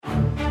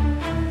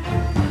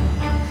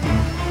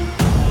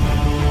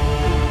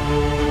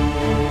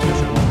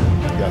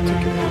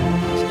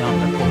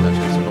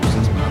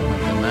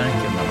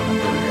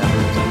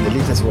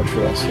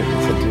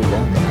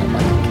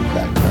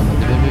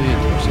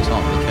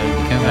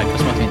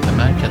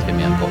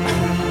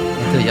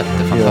är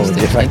jättefantastiskt.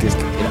 Jo, det är faktiskt.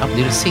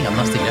 Det är det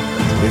senaste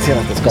greppet. Det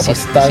senaste skapar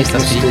stark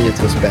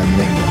mystik och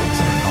spänning.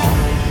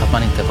 Ja, att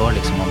man inte hör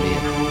liksom om vi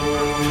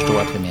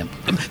förstår att vi är med.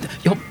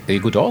 Ja,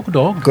 god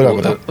dag.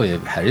 Och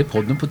här är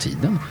podden på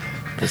tiden.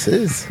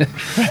 Precis.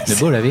 Nu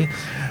börjar vi.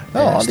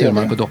 Ja,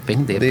 Styrman på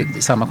dopping. Det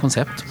är samma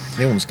koncept.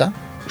 Det är onsdag.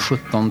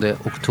 17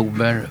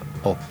 oktober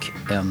och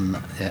en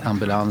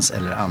ambulans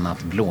eller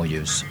annat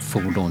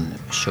blåljusfordon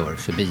kör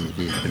förbi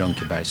vid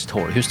Brunkebergs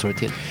torg. Hur står det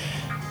till?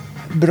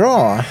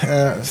 Bra.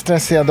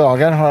 Stressiga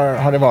dagar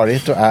har det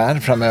varit och är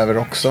framöver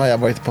också. Jag har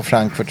varit på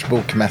Frankfurts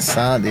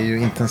bokmässa. Det är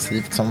ju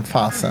intensivt som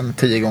fasen.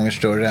 10 gånger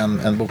större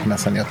än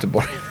bokmässan i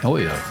Göteborg.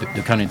 Oj,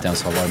 du kan ju inte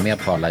ens ha varit med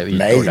på alla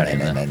ytor där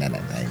inne.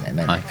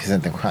 Nej. Det finns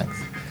inte en chans.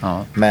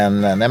 Ja.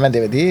 Men det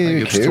är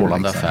ju kul.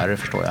 Strålande liksom. affärer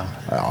förstår jag.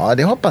 Ja,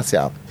 det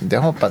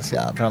hoppas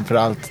jag.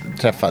 Framförallt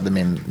träffade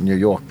min New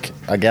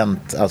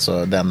York-agent,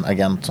 alltså den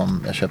agent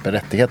som jag köper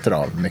rättigheter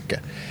av mycket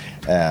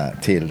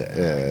till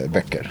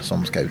böcker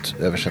som ska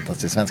översättas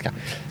till svenska.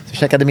 Så vi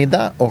käkade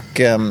middag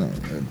och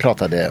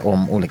pratade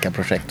om olika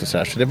projekt och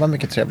sådär. Så det var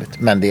mycket trevligt.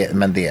 Men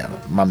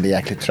man blir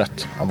jäkligt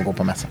trött av att gå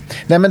på mässa.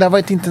 Nej, men det har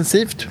varit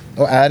intensivt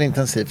och är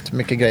intensivt.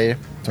 Mycket grejer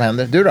som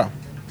händer. Du då?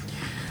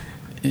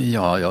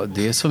 Ja,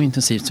 det är så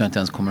intensivt som jag inte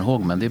ens kommer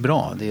ihåg, men det är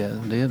bra. Det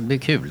är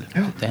kul.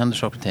 Ja. Det händer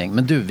saker och ting.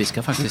 Men du, vi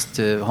ska faktiskt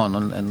ha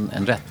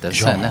en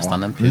rättelse,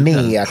 nästan en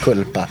pudel. Mea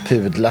culpa,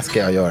 pudla ska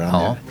jag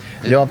göra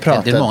nu.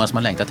 Det är många som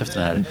har längtat efter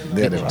det här.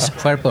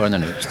 Skärp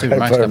öronen nu,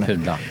 Sturmark ska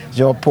pudla.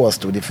 Jag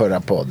påstod i förra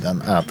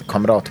podden att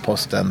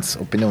Kamratpostens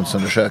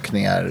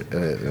opinionsundersökningar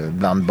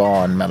bland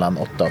barn mellan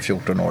 8 och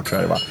 14 år,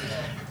 tror jag det var.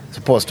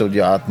 Så påstod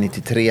jag att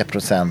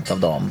 93% av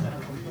dem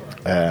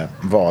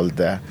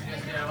valde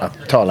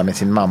att tala med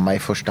sin mamma i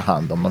första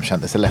hand om de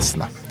kände sig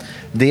ledsna.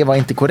 Det var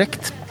inte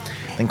korrekt.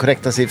 Den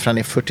korrekta siffran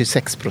är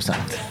 46%.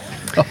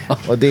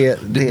 Och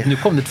nu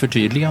kom det ett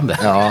förtydligande.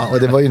 Ja, och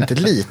det var ju inte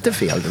lite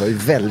fel. Det var ju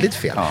väldigt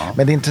fel. Ja.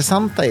 Men det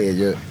intressanta är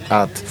ju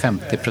att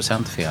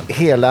 50% fel.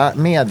 Hela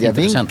inte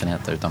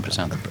procentenheter utan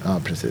procent. Ja,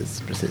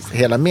 precis.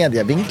 Hela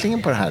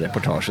medievinklingen på det här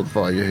reportaget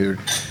var ju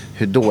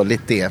hur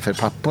dåligt det är för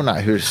papporna.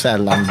 Hur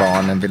sällan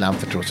barnen vill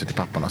anförtro sig till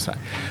papporna och så här.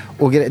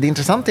 Och det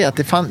intressanta är att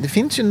det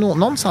finns ju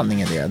någon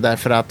sanning i det.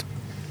 Därför att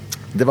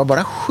det var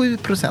bara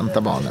 7%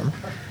 av barnen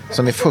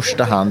som i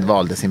första hand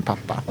valde sin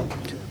pappa.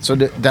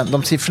 Så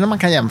de siffrorna man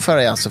kan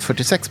jämföra är alltså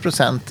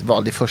 46%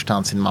 valde i första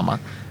hand sin mamma,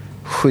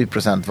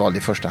 7% valde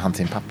i första hand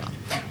sin pappa.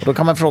 Och då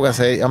kan man fråga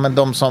sig, ja men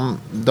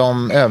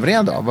de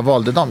övriga då, vad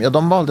valde de? Ja,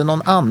 de valde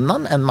någon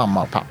annan än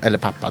mamma eller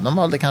pappa. De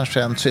valde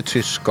kanske en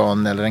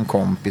syskon eller en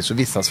kompis. Och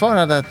vissa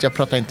svarade att jag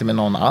pratar inte med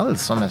någon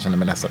alls om jag känner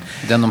mig ledsen.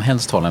 Den de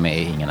helst talar med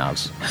är ingen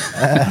alls.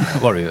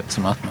 Var det ju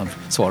som att man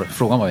svarade.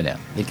 Frågan var ju det.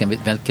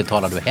 Vilken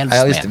talar du helst med?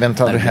 Ja, just det. Vem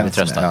talar du helst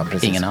med? Ja,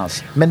 ingen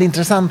alls. Men det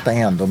intressanta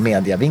är ändå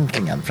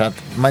medievinklingen. För att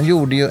man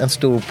gjorde ju en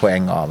stor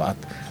poäng av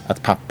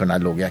att papporna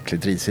låg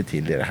jäkligt risigt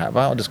till i det här.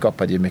 Va? Och det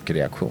skapade ju mycket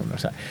reaktioner. Och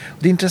så här. Och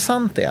det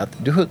intressanta är att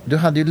du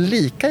hade ju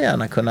lika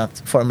gärna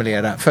kunnat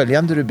formulera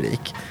följande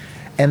rubrik.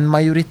 En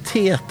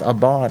majoritet av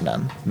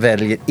barnen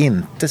väljer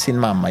inte sin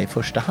mamma i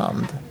första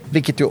hand.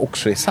 Vilket ju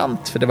också är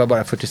sant, för det var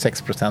bara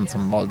 46%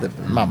 som valde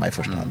mamma i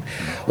första hand.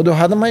 Och då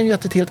hade man ju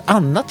gett ett helt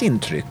annat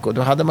intryck. Och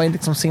då hade man ju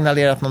liksom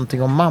signalerat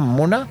någonting om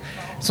mammorna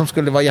som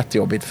skulle vara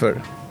jättejobbigt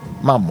för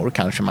mammor,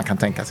 kanske man kan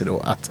tänka sig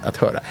då att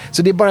höra.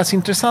 Så det är bara så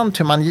intressant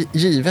hur man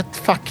givet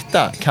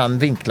fakta kan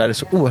vinkla det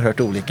så oerhört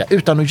olika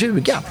utan att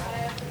ljuga.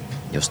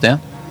 Just det.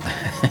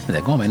 Det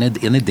gav mig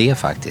en idé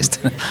faktiskt.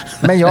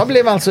 Men jag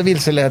blev alltså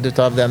vilseledd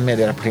av den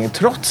medierapporteringen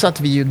trots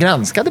att vi ju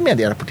granskade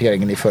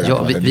medierapporteringen i förra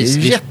podden. Det är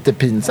ju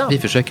jättepinsamt. Vi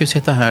försöker ju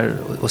sitta här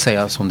och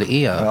säga som det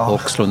är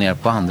och slå ner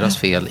på andras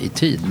fel i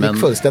tid. Men det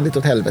gick fullständigt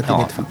åt helvete i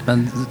mitt fall.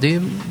 Men det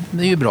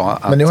är ju bra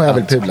att... Men nu har jag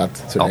väl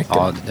pudlat så mycket.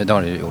 Ja, det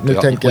har du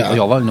gjort.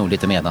 Jag var nog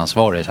lite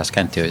medansvarig så jag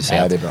ska inte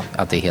säga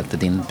att det är helt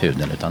din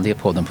pudel, utan det är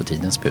podden på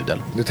tidens pudel.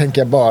 Nu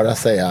tänker jag bara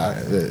säga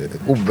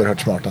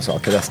oerhört smarta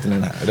saker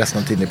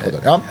resten av tiden i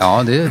podden.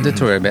 Ja, det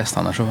tror jag är bäst,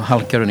 annars så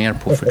halkar du ner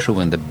på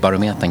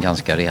förtroendebarometern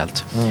ganska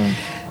rejält.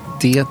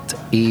 Det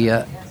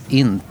är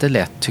inte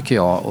lätt, tycker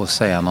jag, att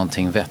säga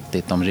någonting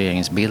vettigt om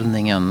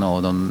regeringsbildningen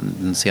och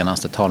den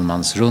senaste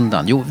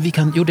talmansrundan.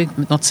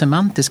 Något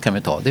semantiskt kan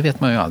vi ta, det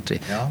vet man ju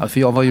aldrig. Ja. För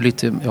jag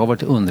har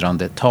varit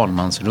undrande,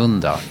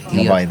 talmansrunda.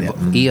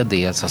 Är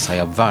det så att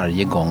säga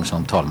varje gång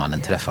som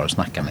talmannen träffar och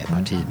snackar med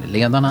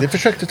partiledarna? Det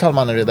försökte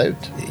talmannen reda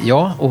ut.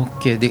 Ja,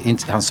 och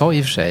han sa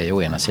i och för sig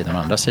å ena sidan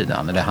och andra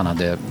sidan. Eller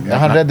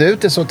han redde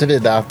ut det så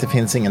tillvida att det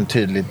finns ingen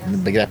tydlig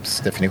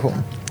begreppsdefinition.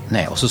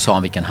 Nej, och så sa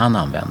han vilken han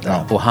använde.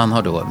 Ja. Och han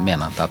har då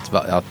menat att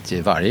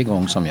varje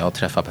gång som jag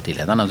träffar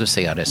partiledarna så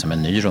ser jag det som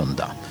en ny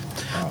runda.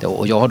 Ja.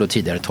 Och jag har då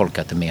tidigare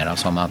tolkat det mera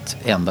som att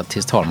ända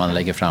tills talmannen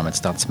lägger fram ett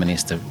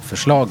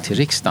statsministerförslag till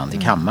riksdagen,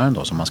 till kammaren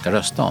då, som man ska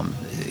rösta om.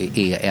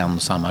 är en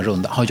och samma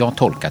runda. Har jag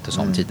tolkat det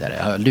som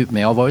tidigare.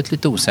 Men jag har varit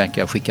lite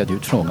osäker. Jag skickade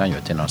ut frågan ju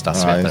till några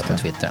statsvetare på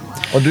Twitter.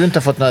 Och du har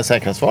inte fått några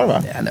säkra svar,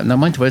 va? Nej,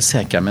 de har inte varit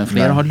säkra, men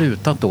flera har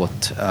lutat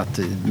åt att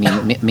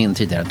min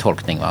tidigare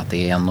tolkning var att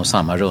det är en och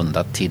samma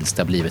runda tills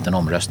det har blivit en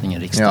omröstning i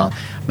riksdagen. Ja.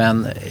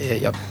 Men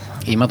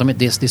i och med att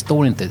det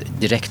står inte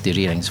direkt i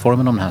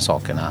regeringsformen om de här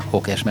sakerna,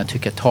 och eftersom jag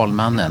tycker att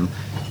talmannen,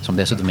 som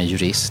dessutom är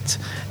jurist,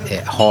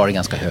 har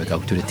ganska hög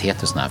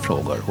auktoritet i sådana här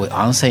frågor. Och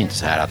han säger inte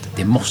så här att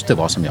det måste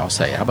vara som jag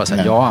säger. Han bara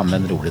säger, jag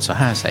använder ordet så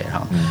här, säger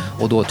han.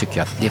 Och då tycker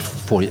jag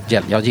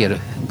att jag ger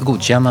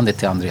godkännande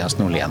till Andreas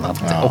Norlén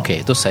att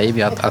okej, då säger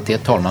vi att det är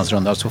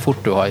talmansrunda. Så fort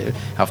du har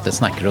haft en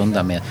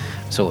snackrunda med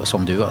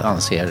som du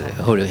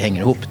anser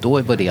hänger ihop, då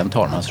är det en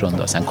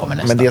talmansrunda och sen kommer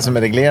nästa. Men det som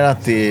är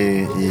reglerat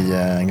i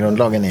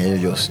grundlagen är ju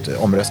just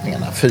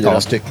omröstningarna.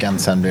 4 stycken,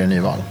 sen blir det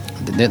nyval.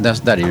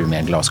 Där är det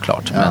mer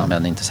glasklart,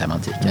 men inte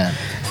semantik.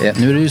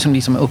 Nu är det ju som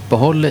liksom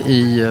uppehåll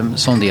i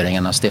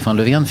sonderingarna. Stefan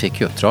Löfven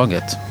fick ju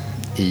uppdraget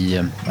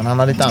men han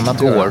har lite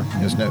annat år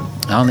just nu.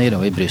 Han är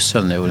då i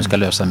Bryssel nu och ska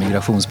lösa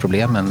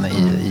migrationsproblemen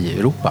i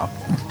Europa.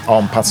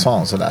 En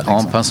passant sådär. Liksom.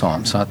 En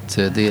passant. Så att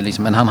det är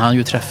liksom, men han hann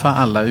ju träffa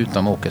alla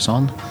utom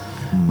Åkesson.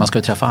 Man ska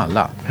ju träffa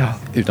alla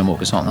utom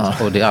Åkesson.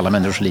 Och det är alla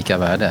människors lika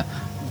värde.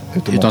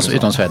 Utom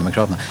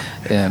Sverigedemokraterna.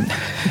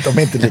 De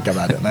är inte lika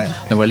värde, nej.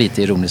 Det var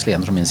lite ironiskt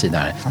leende från min sida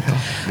här.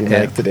 Vi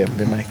märkte det.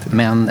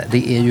 Men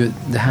det är ju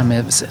det här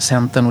med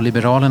Centern och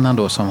Liberalerna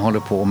då som håller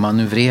på att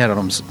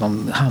manövrera.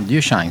 De hade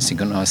ju chans att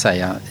kunna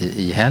säga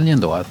i helgen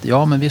då att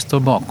men vi står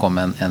bakom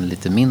en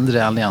lite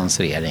mindre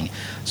alliansregering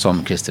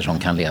som Kristersson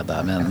kan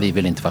leda, men vi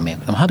vill inte vara med.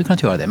 De hade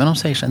kunnat göra det, men de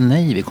säger så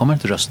nej, vi kommer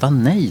inte rösta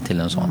nej till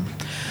en sån.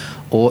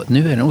 Och nu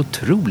är det en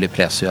otrolig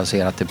press. Jag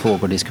ser att det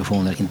pågår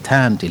diskussioner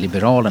internt i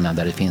Liberalerna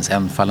där det finns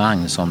en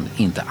falang som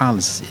inte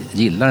alls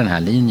gillar den här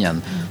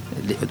linjen.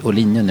 Och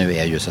linjen nu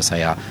är ju så att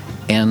säga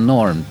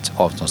enormt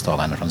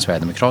avståndstagande från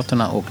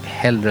Sverigedemokraterna, och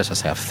hellre så att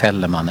säga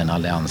fäller man en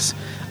allians,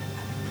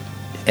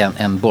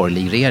 en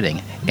borgerlig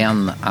regering,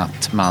 än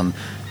att man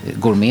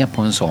går med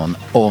på en sån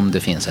om det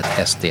finns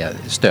ett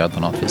SD-stöd på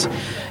något vis.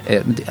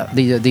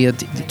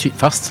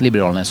 Fast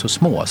Liberalerna är så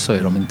små så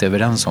är de inte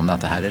överens om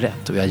att det här är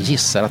rätt. Och jag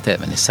gissar att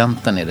även i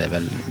Centern är det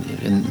väl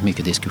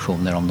mycket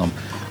diskussioner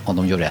om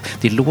de gör rätt.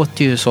 Det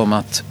låter ju som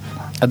att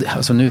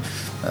alltså nu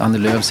Annie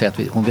Lööf säger att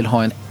hon vill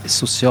ha en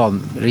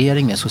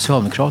regering med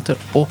socialdemokrater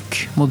och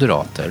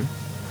moderater.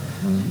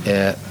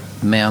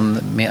 Men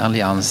med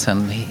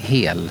alliansen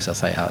så att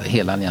säga,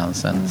 hela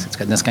alliansen,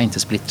 den ska inte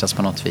splittras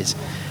på något vis.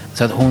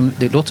 Så att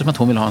det låter som att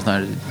hon vill ha en sån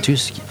här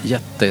tysk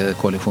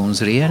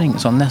jättekoalitionsregering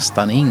som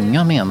nästan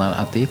inga menar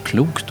att det är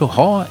klokt att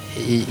ha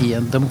i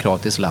en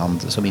demokratisk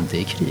land som inte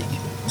är i krig.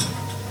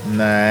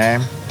 Nej,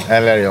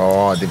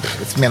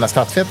 eller menar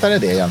statsvetare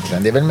det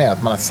egentligen? Det är väl mer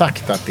att man har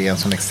sagt att det är en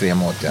sån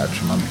extrem åtgärd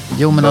som man...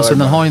 Jo, men alltså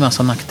den har ju en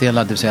massa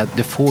nackdelar. Det vill säga att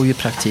det får ju i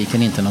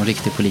praktiken inte någon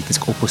riktig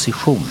politisk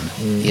opposition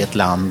i ett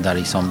land där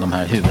liksom de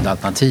här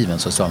huvudalternativen,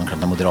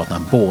 Socialdemokraterna och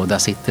Moderaterna, båda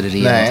sitter i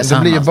regeringen tillsammans. Nej,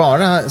 det blir ju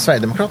bara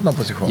Sverigedemokraterna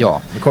opposition.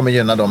 Ja. Det kommer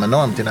gynna dem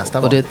enormt i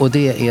nästa val. Och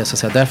det är så att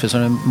säga, därför så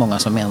är det många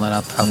som menar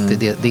att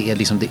det är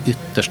liksom det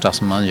yttersta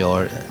som man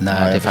gör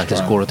när det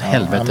faktiskt går åt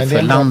helvete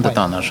för landet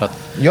annars. Så att...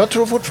 Jag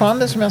tror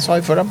fortfarande, som jag sa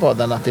i förra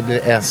podden, att det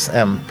blir S,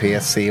 MP,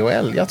 C och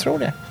L. Jag tror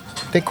det.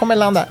 Det kommer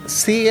landa.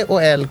 C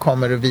och L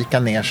kommer att vika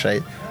ner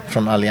sig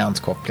från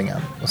allianskopplingen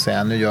och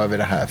säga nu gör vi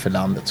det här för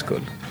landets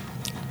skull.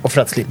 Och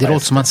för att slippa det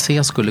låter som att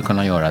C skulle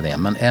kunna göra det,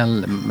 men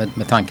L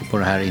med tanke på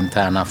det här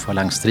interna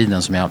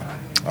falangstriden som jag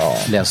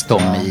läst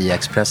om i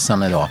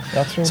Expressen idag,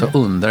 så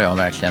undrar jag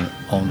verkligen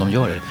om de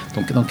gör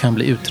det. De kan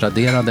bli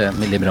utraderade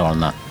med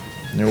Liberalerna.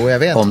 Jo, jag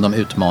vet. Om de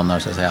utmanar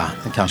så att säga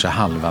kanske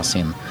halva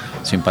sin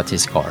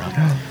sympatiskara.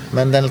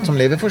 Men den som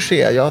lever får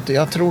se,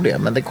 jag tror det.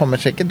 Men det kommer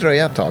säkert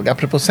dröja ett tag.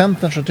 Apropå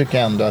Centern så tycker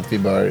jag ändå att vi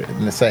bör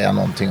säga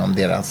någonting om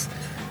deras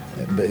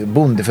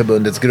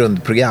Bondeförbundets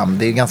grundprogram.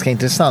 Det är ganska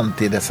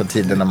intressant i dessa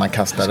tider när man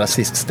kastar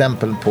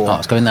rasiststämpel på...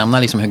 Ja, ska vi nämna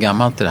liksom hur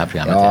gammalt det här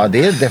programmet är? Ja,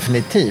 det är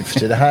definitivt.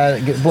 Det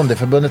här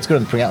Bondeförbundets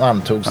grundprogram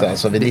antogs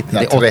alltså vid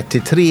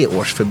 1933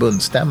 års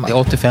förbundsstämma. Det är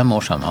 85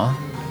 år sedan, ja.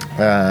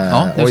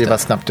 Oj, vad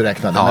snabbt du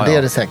räknade. Men det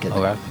är det säkert.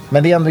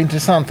 Men det är ändå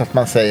intressant att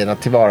man säger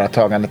att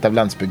tillvaratagandet av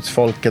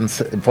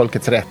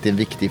landsbygdsfolkets rätt är en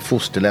viktig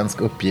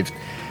fosterländsk uppgift.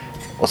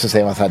 Och så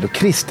säger man så här, då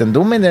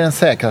kristendomen är den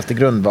säkraste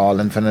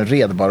grundvalen för en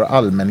redbar och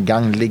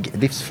allmängagnlig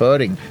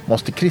livsföring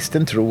måste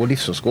kristen tro och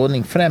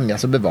livsåskådning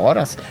främjas och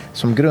bevaras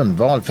som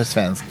grundval för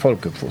svensk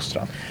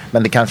folkuppfostran.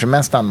 Men det kanske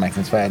mest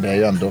anmärkningsvärda är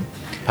ju ändå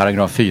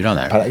paragraf 4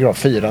 där. Paragraf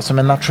 4. Som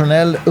en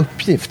nationell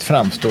uppgift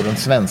framstår den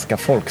svenska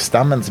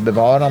folkstammens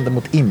bevarande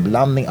mot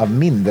inblandning av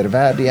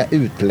mindervärdiga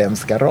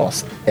utländska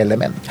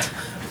raselement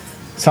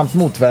samt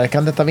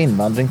motverkandet av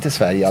invandring till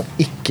Sverige av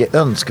icke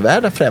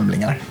önskvärda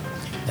främlingar.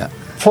 Ja.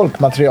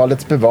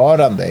 Folkmaterialets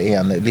bevarande är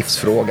en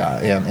livsfråga,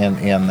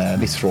 en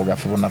livsfråga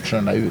för vår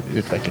nationella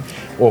utveckling.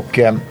 Och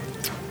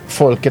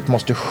folket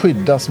måste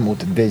skyddas mot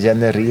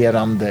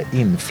degenererande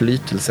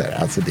inflytelser.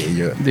 Alltså det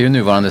är ju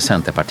nuvarande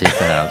Centerpartiet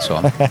det här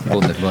alltså.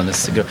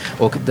 Bondeförbundets grupp.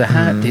 Och det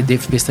här,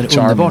 visst är det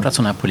underbart att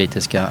sådana här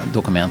politiska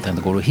dokument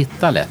ändå går att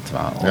hitta lätt, va?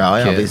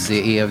 Och visst.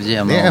 Det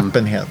är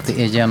öppenhet.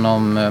 Det är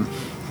genom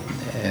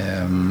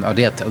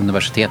det är ett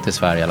universitet i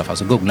Sverige i alla fall,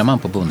 så googlar man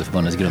på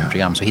Bondeförbundets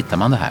grundprogram så hittar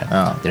man det här.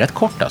 Ja. Det är rätt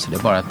kort alltså, det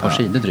är bara ett par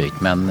sidor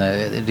drygt, men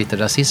lite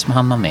rasism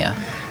hann man med.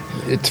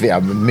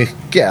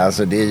 Mycket,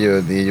 alltså det är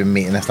ju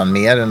nästan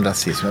mer än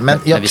rasism. Men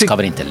vi ska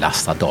väl inte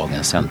lasta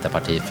dagens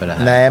Centerparti för det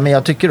här? Nej, men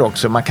jag tycker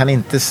också man kan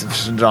inte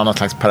dra någon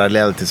slags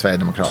parallell till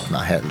Sverigedemokraterna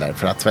heller,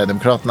 för att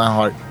Sverigedemokraterna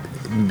har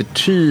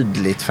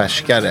betydligt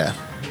färskare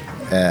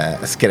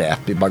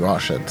skräp i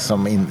bagaget.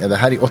 Det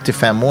här är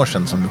 85 år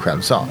sedan som du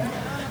själv sa.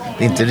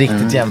 Det är inte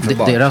riktigt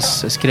jämförbart.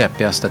 Deras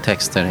skräpigaste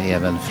texter är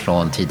väl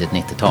från tidigt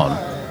 90-tal.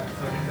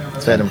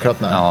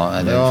 Sverigedemokraterna?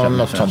 Ja,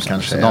 något sånt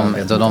kanske. De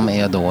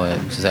är då,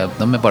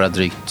 de är bara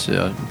drygt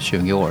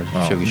 20 år,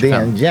 20-25. Det är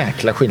en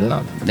jäkla skillnad.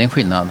 Det är en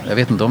skillnad. Jag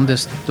vet inte om det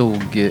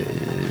stod,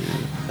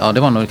 det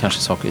var nog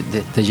kanske saker,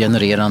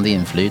 degenererande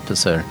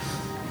inflytelser,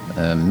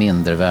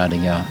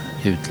 mindervärdiga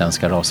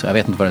utländska raser. Jag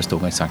vet inte vad det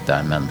stod exakt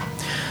där, men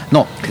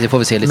det får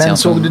vi se lite. Men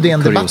såg du det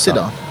en debatt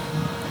idag?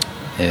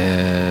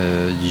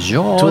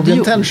 Ja,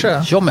 Torbjörn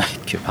Tännsjö. Ja, men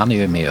gud, han är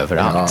ju med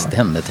överallt.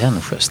 Denne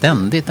Tännsjö,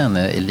 ständigt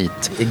denne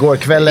elit. Igår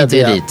kväll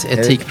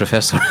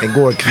etikprofessor.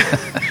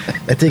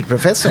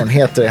 Etikprofessorn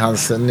heter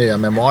hans nya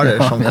memoarer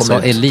som jag sa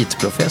ut.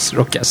 Elitprofessor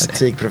och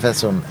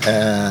etikprofessorn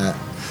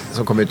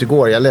som kom ut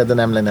igår. Jag ledde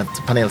nämligen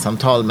ett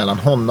panelsamtal mellan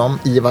honom,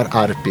 Ivar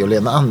Arpi och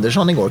Lena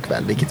Andersson igår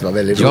kväll, vilket var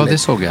väldigt roligt. Ja, det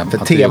såg jag.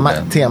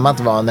 För temat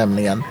var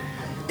nämligen: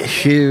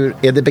 hur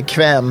är det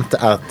bekvämt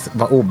att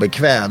vara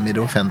obekväm i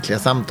det offentliga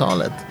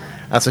samtalet?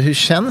 Alltså hur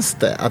känns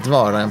det att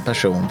vara en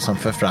person som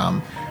för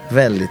fram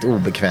väldigt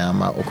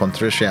obekväma och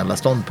kontroversiella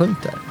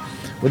ståndpunkter?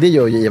 Och det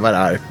gör ju Ivar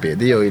Arpi,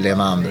 det gör ju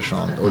Lena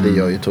Andersson och det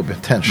gör ju Torbjörn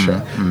Tännsjö.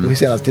 Och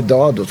senast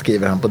idag då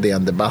skriver han på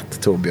DN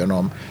Debatt, Torbjörn,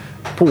 om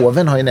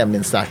påven har ju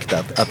nämligen sagt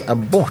att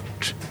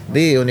abort,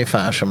 det är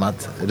ungefär som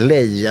att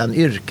leja en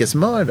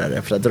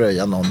yrkesmördare för att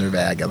röja någon ur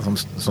vägen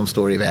som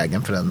står i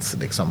vägen för ens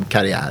liksom,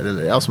 karriär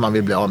eller som man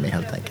vill bli av med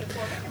helt enkelt.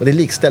 Och det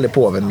likställer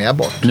påven med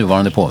abort.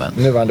 Nuvarande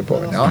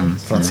påven, ja.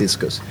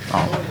 Franciscus. Ja.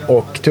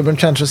 Och Torbjörn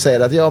Tännsjö säger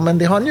att men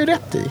det har han ju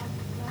rätt i.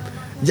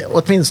 Ja,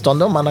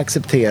 åtminstone om man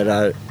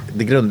accepterar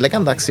det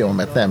grundläggande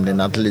axiomet,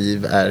 nämligen att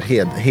liv är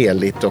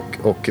heligt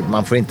och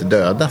man får inte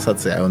döda så att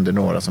säga under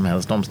några som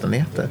helst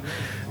omständigheter.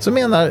 Så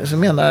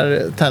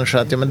menar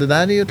Tännsjö att men det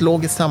där är ju ett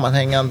logiskt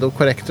sammanhängande och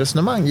korrekt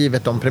resonemang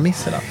givet de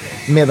premisserna.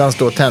 Medan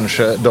då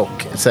Tännsjö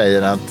dock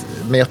säger att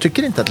men jag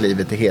tycker inte att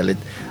livet är heligt,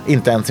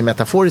 inte ens i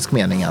metaforisk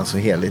mening alltså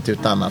heligt,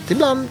 utan att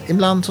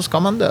ibland så ska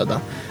man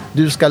döda.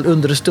 Du ska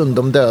under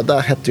stundom döda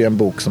hette ju en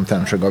bok som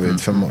Tännsjö gav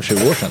ut för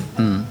 20 år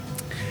sedan.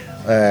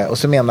 Och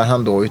så menar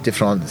han då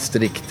utifrån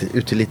strikt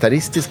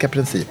utilitaristiska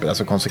principer,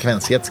 alltså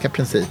konsekvensetiska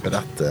principer,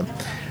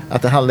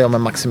 att det handlar om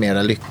att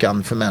maximera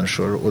lyckan för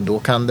människor, och då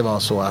kan det vara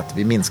så att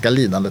vi minskar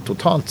lidandet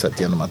totalt sett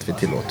genom att vi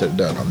tillåter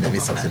dödande i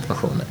vissa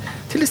situationer,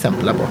 till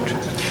exempel abort.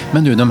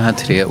 Men du, de här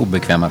tre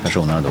obekväma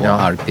personerna då,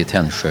 Arpi,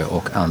 Tännsjö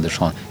och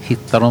Andersson,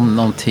 hittar de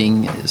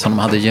någonting som de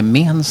hade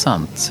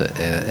gemensamt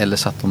eller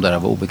satt de där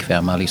och var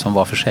obekväma liksom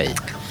var för sig?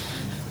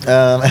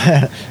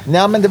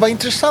 Nej, men det var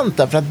intressant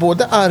därför att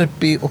både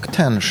Arpi och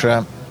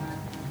Tännsjö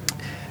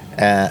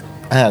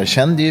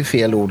erkände ju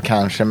fel ord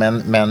kanske,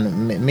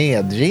 men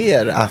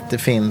medger att det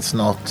finns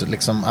något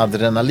liksom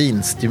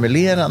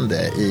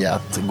adrenalinstimulerande i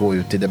att gå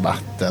ut i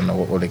debatten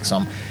och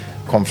liksom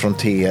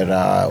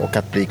konfrontera och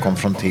att bli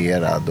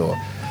konfronterad, och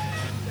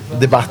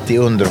debatt i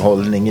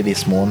underhållning i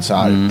viss mån, så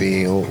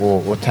Arpi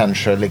och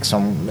Tännsjö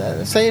liksom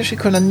säger sig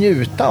kunna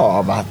njuta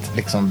av att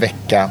liksom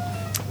väcka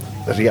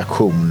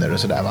reaktioner och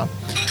sådär, va.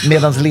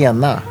 Medan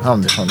Lena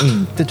Andersson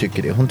inte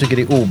tycker det. Hon tycker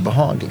det är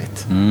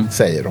obehagligt,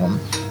 säger hon.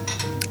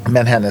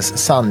 Men hennes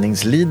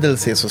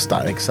sanningslidelse är så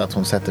stark så att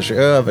hon sätter sig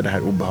över det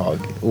här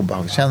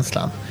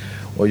obehagskänslan.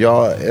 Och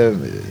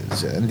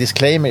en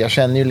disclaimer, jag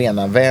känner ju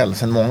Lena väl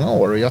sedan många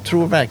år, och jag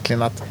tror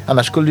verkligen att,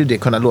 annars skulle det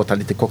kunna låta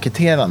lite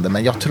koketterande,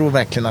 men jag tror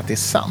verkligen att det är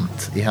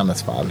sant i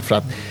hennes fall, för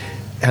att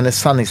hennes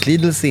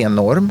sanningslidelse är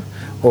enorm,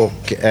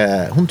 och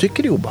hon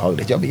tycker det är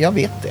obehagligt. Jag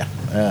vet det.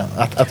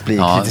 Att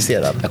bli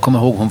kritiserad. Jag kommer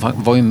ihåg, hon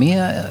var ju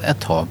med ett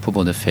tag på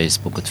både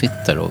Facebook och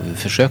Twitter och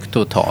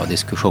försökte att ta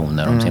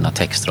diskussioner om sina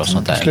texter och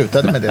sånt där.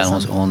 Slutade med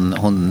det men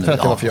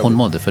hon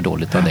mådde för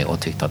dåligt av det och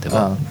tyckte att det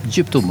var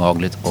djupt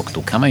obehagligt, och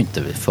då kan man ju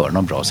inte föra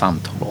någon bra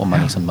samtal om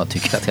man liksom bara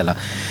tycker att hela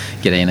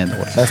grejen är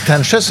dålig. Men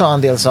Tännsjö sa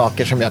en del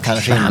saker som jag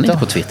kanske inte... Han är inte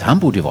på Twitter, han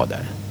borde ju vara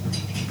där.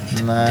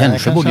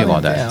 Tännsjö borde ju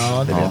vara där.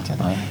 Ja, det vet jag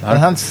inte. Men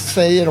han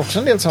säger också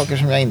en del saker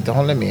som jag inte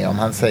håller med om.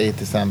 Han säger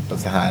till exempel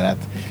så här att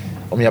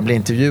om jag blir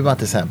intervjuad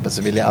till exempel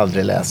så vill jag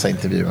aldrig läsa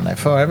intervjuerna i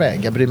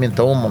förväg. Jag bryr mig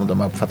inte om de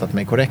har uppfattat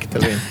mig korrekt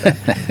eller inte,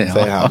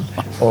 säger han.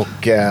 Och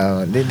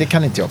det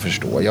kan inte jag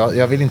förstå.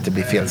 Jag vill inte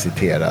bli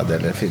felciterad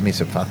eller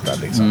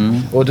missuppfattad.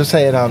 Liksom. Och då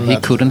säger han... He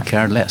couldn't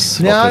care less.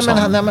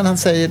 Men han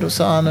säger, då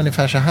sa han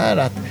ungefär så här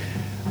att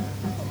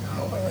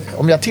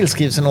om jag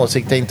tillskrivs en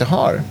åsikt jag inte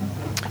har,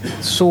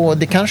 Så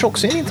det kanske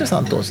också är en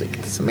intressant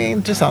åsikt. Som är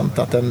intressant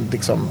att den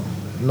liksom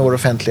når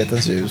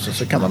offentlighetens ljus och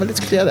så kan man väl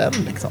diskutera den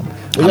liksom.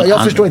 Och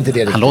jag förstår inte det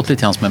riktigt. Han låter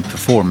lite grann som en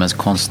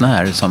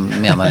performancekonstnär som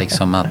menar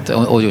liksom att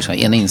och just,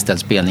 en inställd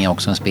spelning är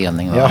också en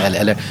spelning. Ja.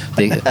 Eller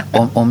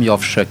om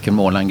jag försöker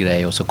måla en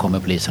grej och så kommer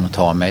polisen och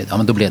tar mig, ja,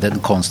 men då blir det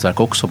ett konstverk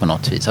också på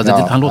något vis.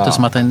 Alltså, han låter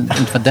som att inte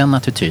för den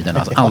attityden.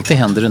 Alltså, alltid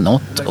händer det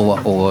något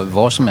och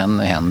vad som än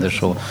händer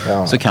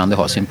så kan det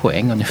ha sin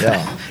poäng ungefär.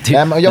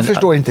 Ja. Men jag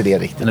förstår inte det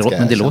riktigt.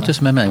 Men det låter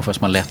som en människa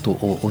som har lätt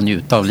att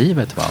njuta av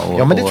livet, va?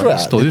 Och, men det tror jag.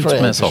 stå ut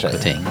med saker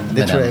och ting.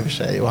 Det tror jag i och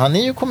för sig. Och han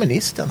är ju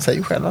kommunist. Han säger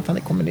ju själv att han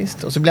är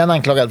kommunist. Och så blir han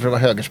anklagad för att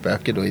vara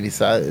högerspöke då i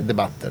vissa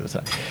debatter. Och så.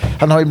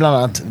 Han har ju bland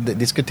annat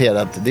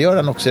diskuterat, det gör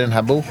han också i den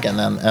här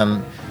boken,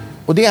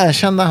 och det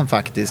erkände han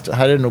faktiskt.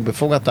 Här är det nog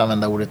befogat att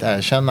använda ordet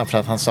erkänna, för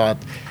att han sa att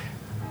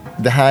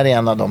det här är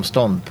en av de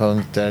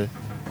ståndpunkter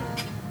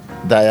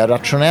där jag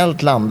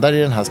rationellt landar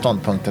i den här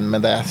ståndpunkten,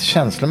 men där jag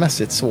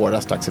känslomässigt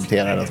svårast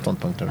accepterar den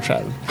ståndpunkten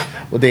själv.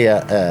 Och det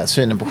är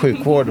synen på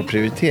sjukvård och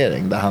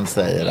prioritering, där han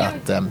säger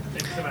att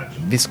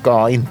vi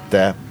ska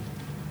inte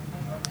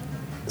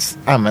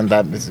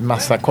använda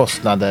massa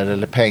kostnader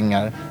eller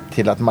pengar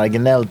till att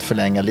marginellt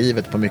förlänga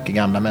livet på mycket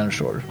gamla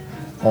människor,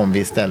 om vi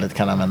istället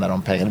kan använda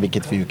de pengarna,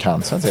 vilket vi ju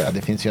kan så att säga,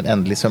 det finns ju en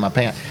ändlig summa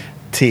pengar,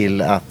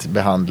 till att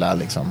behandla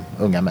liksom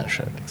unga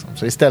människor liksom.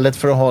 Så istället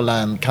för att hålla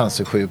en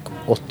cancersjuk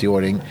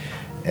 80-åring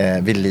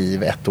vid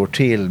liv 1 år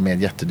till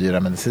med jättedyra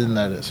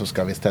mediciner, så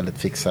ska vi istället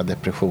fixa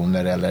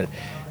depressioner eller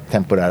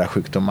temporära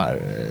sjukdomar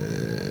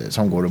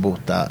som går att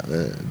bota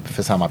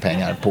för samma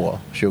pengar på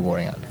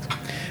 20-åringar liksom.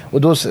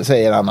 Och då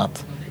säger han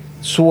att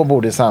så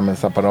borde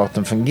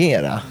samhällsapparaten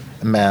fungera,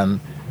 men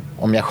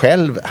om jag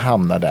själv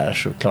hamnar där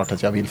så är det klart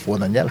att jag vill få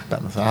den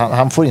hjälpen. Så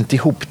han får inte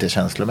ihop det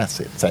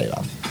känslomässigt, säger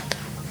han.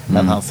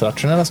 Men hans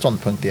rationella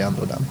ståndpunkt är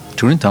ändå den.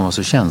 Tror du inte han var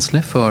så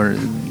känslig för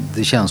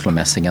det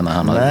känslomässiga när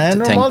han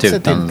har tänkt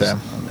ut den? Inte.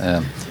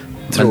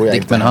 Tror jag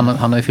inte. Men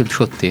han har ju fyllt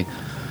 70.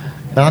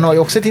 Men han har ju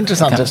också ett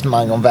intressant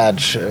resonemang om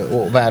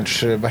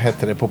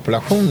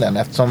populationen,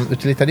 eftersom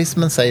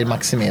utilitarismen säger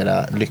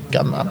maximera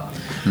lyckan.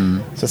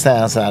 Så säger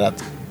han så här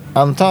att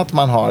anta att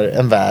man har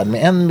en värld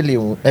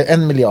med 1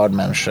 miljard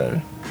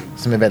människor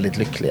som är väldigt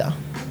lyckliga.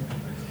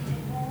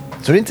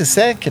 Så det är inte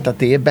säkert att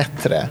det är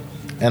bättre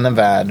än en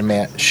värld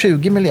med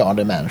 20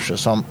 miljarder människor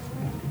som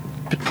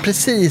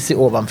precis är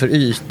ovanför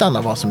ytan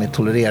av vad som är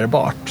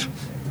tolererbart.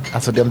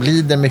 Alltså de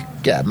lider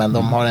mycket, men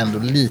de har ändå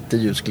lite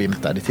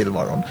ljusglimtar i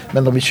tillvaron.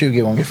 Men de är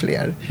 20 gånger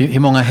fler. Hur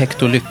många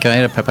hekto lycka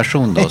är det per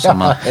person då? Som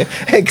man...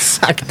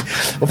 Exakt.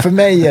 Och för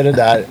mig är det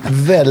där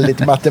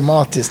väldigt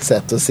matematiskt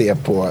sätt att se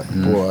på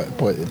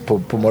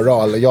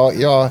moral.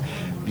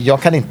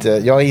 Jag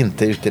är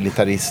inte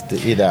utilitarist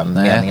i den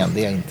meningen,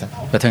 det är jag inte.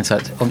 Jag tänkte så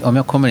här, om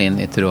jag kommer in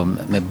i ett rum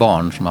med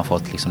barn som har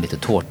fått liksom lite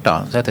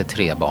tårta, så att det är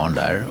 3 barn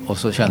där, och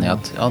så känner jag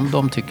att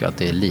de tycker att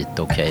det är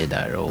lite okej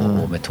där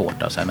och med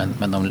tårta så här,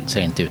 men de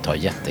ser inte ut att ha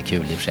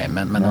jättekul i och för sig,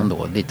 men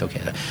ändå lite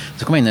okej där.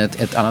 Så kommer jag in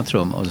i ett annat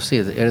rum och så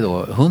är det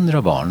då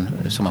 100 barn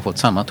som har fått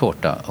samma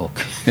tårta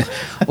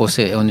och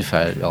ser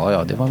ungefär,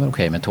 ja det var väl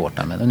okej med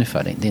tårta, men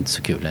ungefär det är inte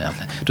så kul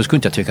egentligen. Då skulle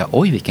inte jag tycka,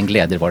 oj vilken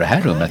glädje var det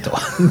här rummet då.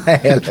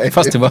 Nej,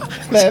 fast det var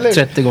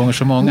 30 gånger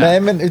så många. Nej,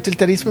 men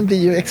utilitarismen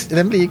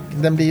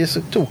blir ju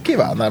så tokig,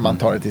 va, när man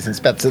tar det till sin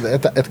spets.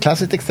 Ett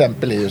klassiskt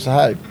exempel är ju så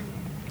här.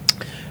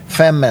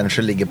 5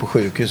 människor ligger på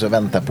sjukhus och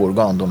väntar på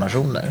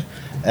organdonationer.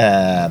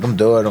 De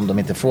dör om de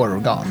inte får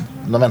organ.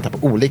 De väntar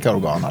på olika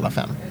organ alla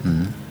 5.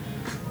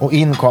 Och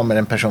in kommer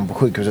en person på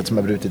sjukhuset som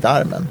har brutit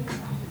armen.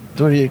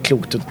 Då är det ju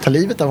klokt att ta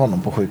livet av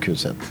honom på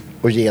sjukhuset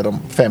och ge dem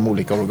 5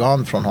 olika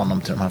organ från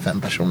honom till de här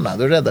 5 personerna.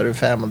 Då räddar du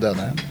 5 och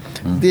dödar en.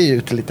 Det är ju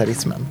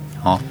utilitarismen.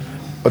 Ja.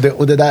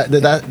 Och det där,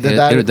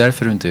 är det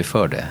därför du inte är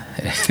för det?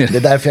 Det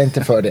är därför jag inte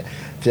är för det.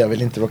 För jag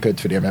vill inte råka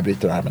ut för det om jag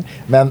bryter armen.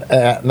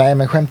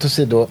 Men skämt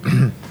åsido,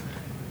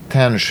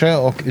 Tännsjö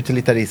och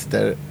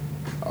utilitarister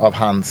av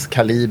hans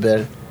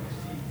kaliber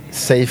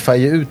safear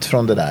ju ut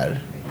från det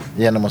där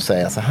genom att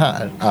säga så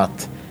här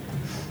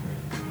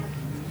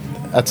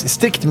att i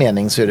strikt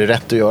mening så är det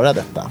rätt att göra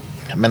detta.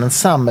 Men en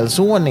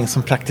samhällsordning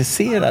som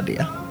praktiserar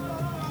det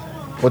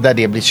och där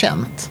det blir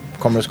känt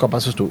kommer att skapa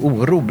så stor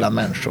oro bland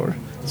människor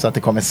så att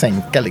det kommer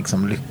sänka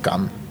liksom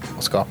lyckan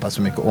och skapa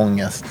så mycket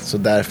ångest, så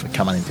därför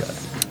kan man inte göra det.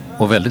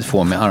 Och väldigt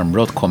få med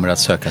armbrott kommer att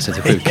söka sig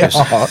till sjukhus.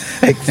 Ja,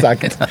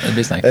 exakt. Det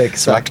blir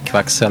svart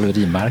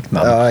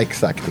kvacksalverimarknad. Ja,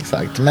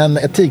 exakt. Men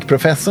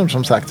etikprofessorn,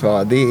 som sagt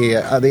var, det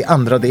är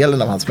andra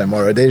delen av hans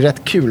memoarer. Det är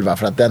rätt kul, va,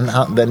 för att den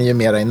är ju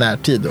mera i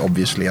närtid,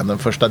 obviously, än den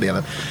första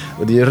delen.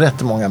 Och det är ju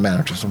rätt många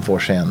människor som får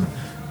sig en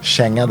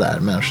känga där,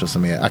 människor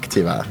som är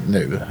aktiva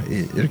nu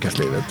i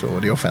yrkeslivet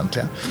och det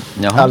offentliga.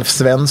 Jaha. Alf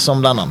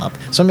Svensson bland annat,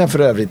 som jag för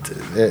övrigt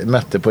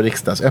mötte på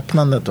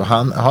riksdagsöppnandet, och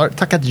han har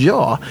tackat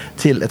ja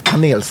till ett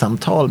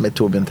panelsamtal med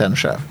Torbjörn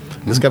Tännsjö.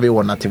 Det ska vi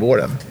ordna till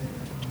våren.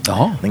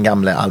 Jaha. Den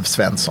gamla Alf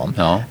Svensson.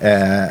 Ja.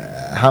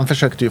 Han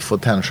försökte ju få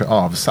Tännsjö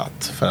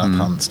avsatt för att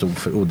han stod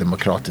för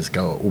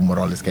odemokratiska och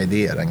omoraliska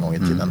idéer en gång i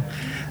tiden.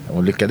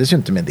 Och lyckades ju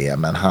inte med det,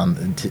 men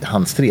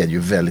han stred ju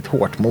väldigt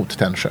hårt mot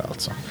Tännsjö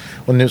alltså.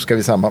 Och nu ska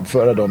vi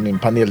sammanföra dem i en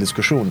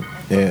paneldiskussion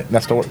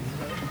nästa år.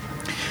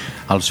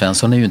 Alf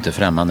Svensson är ju inte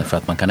främmande för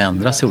att man kan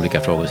ändra sig i olika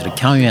frågor, så det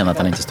kan ju hända att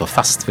han inte står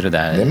fast vid det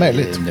där. Det är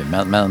möjligt.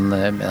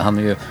 Men han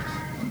är ju...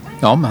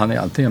 Ja, men han är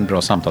alltid en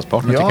bra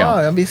samtalspartner, tycker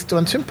jag. Ja, visst. Och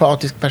en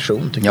sympatisk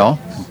person, tycker jag.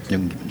 Ja,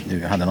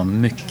 du hade nog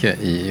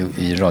mycket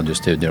i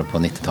radiostudier på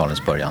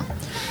 90-talets början.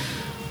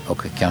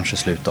 Och kanske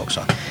slut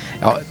också.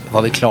 Ja,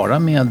 var vi klara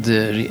med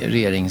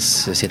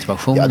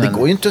regeringssituationen? Ja, det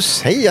går ju inte att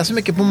säga så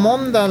mycket. På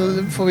måndag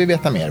får vi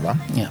veta mer, va?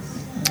 Ja.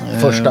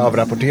 Första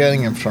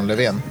avrapporteringen från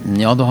Löfven.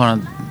 Ja, då har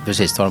han...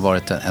 Precis, det har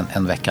varit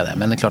en vecka där.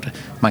 Men det är klart,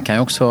 man kan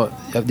ju också...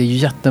 Ja, det är ju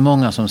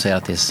jättemånga som säger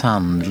att det är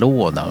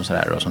sandlåda och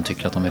sådär. Och som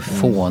tycker att de är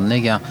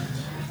fåniga...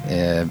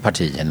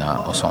 partierna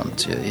och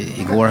sånt.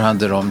 Igår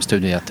hade de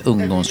studierat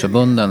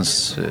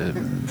ungdomsförbundens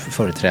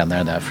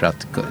företrädare där, för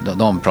att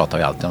de pratar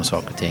ju alltid om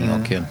saker och ting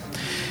och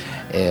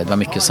det var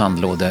mycket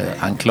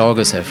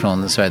sandlådeanklagelser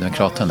från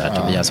Sverigedemokraterna där,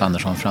 Tobias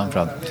Andersson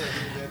framförallt.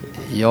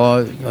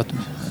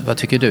 Vad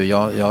tycker du?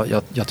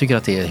 Jag tycker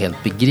att det är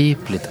helt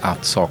begripligt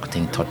att saker och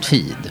ting tar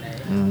tid.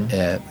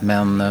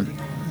 Men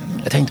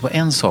jag tänkte på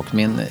en sak.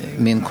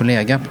 Min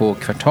kollega på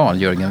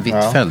Kvartal, Jörgen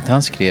Wittfeldt,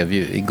 han skrev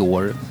ju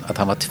igår att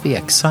han var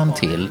tveksam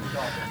till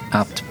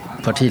att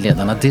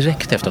partiledarna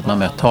direkt efter att man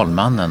mött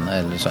talmannen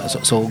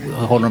så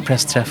håller de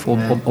pressträff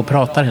och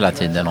pratar hela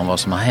tiden om vad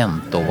som har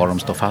hänt och vad de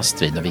står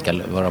fast vid och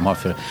vad de har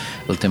för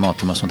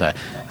ultimatum och sånt där.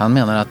 Han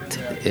menar att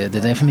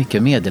det är för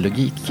mycket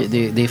medielogik.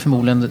 Det är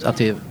förmodligen att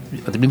det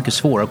blir mycket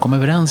svårare att komma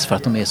överens för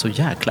att de är så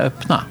jäkla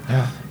öppna.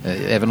 Ja.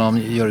 Även om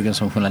Jörgen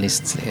som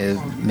journalist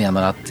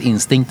menar att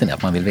instinkten är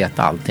att man vill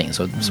veta allting,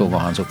 så var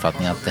hans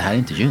uppfattning att det här är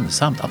inte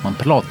gynnsamt, att man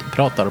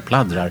pratar och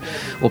pladdrar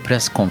och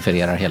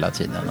presskonfererar hela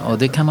tiden. Och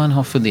det kan man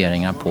ha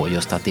funderingar på,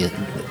 just att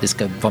det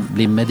ska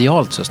bli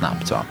medialt så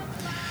snabbt, va?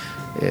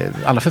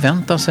 Alla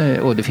förväntar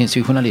sig, och det finns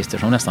ju journalister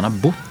som nästan har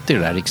bott i det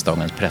där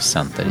riksdagens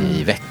presscenter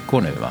i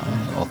veckor nu, va?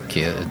 Och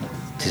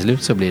till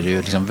slut så blir det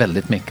ju liksom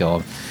väldigt mycket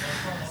av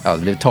det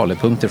blir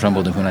talepunkter från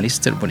både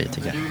journalister och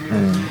politiker.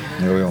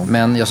 Jo.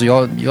 Men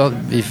alltså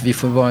vi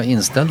får vara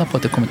inställda på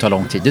att det kommer ta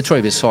lång tid. Det tror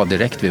jag vi sa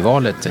direkt vid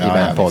valet i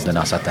podden,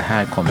 alltså att det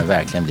här kommer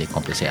verkligen bli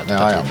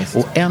komplicerat.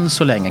 Och än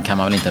så länge kan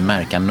man väl inte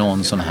märka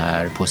någon sån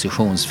här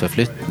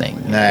positionsförflyttning.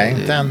 Nej,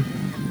 inte än.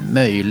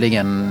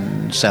 Möjligen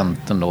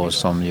Centern då,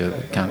 som ju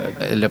kan,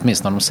 eller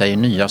åtminstone de säger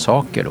nya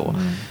saker då.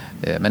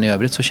 Men i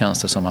övrigt så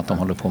känns det som att de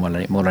håller på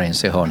att måla in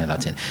sig i hörn hela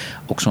tiden.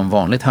 Och som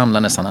vanligt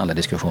handlar nästan alla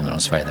diskussioner om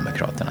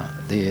Sverigedemokraterna.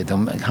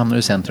 De hamnar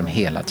i centrum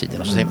hela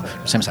tiden. Och så säger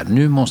man så här,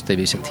 nu måste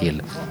vi se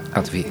till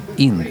att vi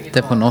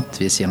inte på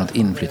något vis ger något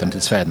inflytande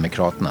till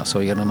Sverigedemokraterna.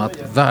 Så genom att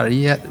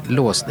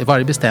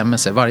varje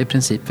bestämmelse, varje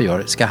princip vi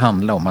gör ska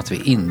handla om att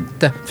vi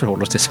inte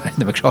förhåller oss till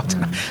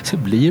Sverigedemokraterna. Så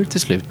blir det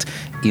till slut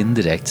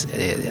indirekt,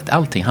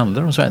 allting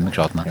handlar om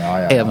Sverigedemokraterna.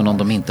 Även om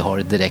de inte har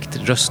ett direkt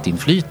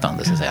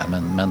röstinflytande, så att säga.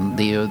 Men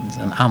det är ju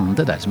en annan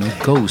där som en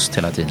ghost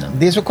hela tiden.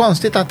 Det är så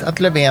konstigt att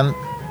Löfven,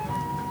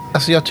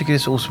 alltså jag tycker det är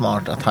så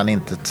osmart att han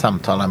inte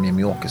samtalar med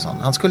Jimmie Åkesson.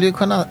 Han skulle ju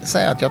kunna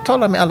säga att jag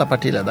talar med alla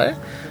partiledare,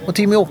 och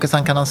till Jimmie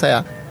Åkesson kan han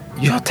säga,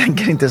 jag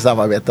tänker inte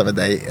samarbeta med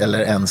dig eller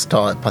ens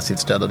ta passivt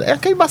stöd av det.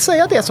 Jag kan ju bara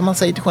säga det som han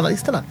säger till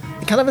journalisterna.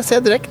 Det kan han väl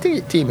säga direkt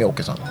till Jimmie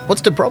Åkesson.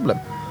 What's the problem?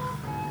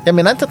 Jag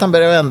menar inte att han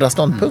börjar ändra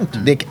ståndpunkt.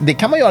 Det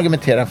kan man ju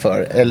argumentera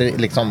för, eller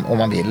liksom om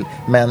man vill.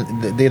 Men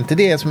det är inte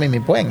det som är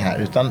min poäng här,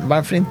 utan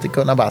varför inte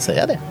kunna bara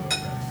säga det?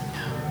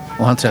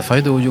 Och han träffar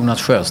ju då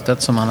Jonas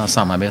Sjöstedt som han har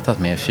samarbetat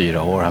med i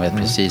 4 år. Han vet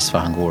precis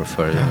vad han går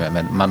för.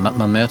 Men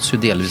man möts ju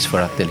delvis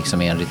för att det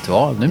liksom är en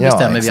ritual. Nu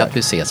bestämmer vi att vi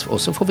ses,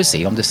 och så får vi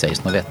se om det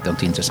sägs något vettigt,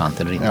 något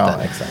intressant eller inte. Ja,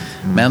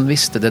 men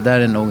visst, det där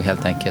är nog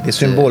helt enkelt, det är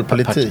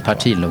symbolpolitik,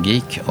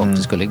 partilogik. Och det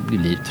skulle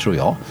bli, tror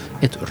jag,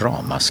 ett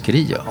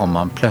ramaskri om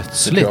man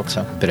plötsligt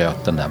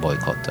bröt den där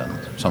bojkotten.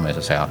 Som är så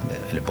att säga,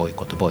 eller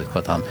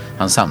bojkott.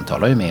 Han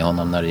samtalar ju med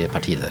honom när det är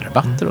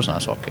partiledardebatter och sådana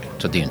saker.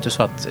 Så det är ju inte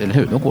så att, eller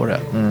hur, då går det.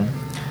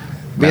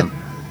 Men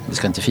det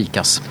ska inte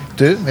fikas.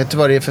 Du, vet du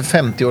vad det är för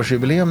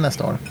 50-årsjubileum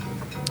nästa år?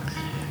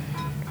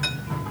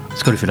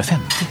 Ska du fylla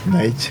 50?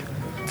 Nej.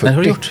 40. Nej,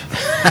 har du gjort?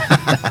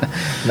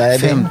 Nej,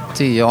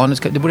 50, ja,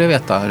 det borde jag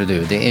veta, hör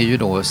du. Det är ju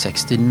då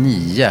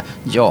 69,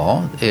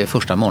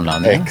 första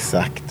månaden.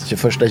 Exakt,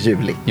 21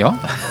 juli. Ja.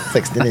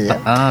 69.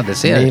 Det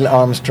ser. Neil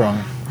Armstrong.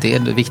 Det är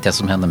det viktigaste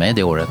som hände mig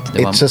det året.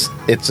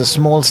 It's a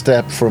small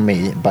step for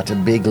me, but a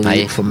big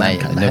leap for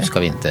mankind. Nej, nu ska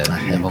vi inte.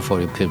 Nu får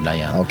du pula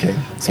igen. Okay,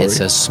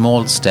 it's a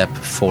small step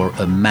for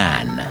a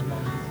man.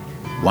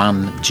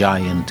 One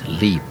giant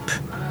leap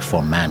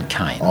for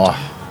mankind.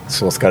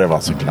 Så ska det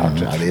vara såklart.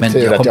 Ja, det är men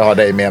tur att jag har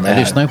dig med mig. Jag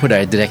lyssnade ju på det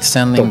här i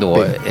direktsändning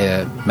då.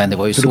 Men det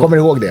var ju så du kommer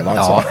ihåg det, va?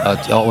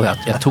 Ja, och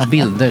jag tog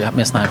bilder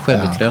med såna här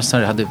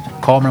självutlösare. Jag hade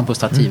kameran på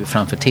stativ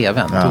framför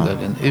tvn.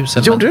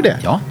 Gjorde du det?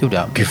 Ja, gjorde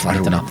jag. Gud, vad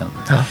roligt.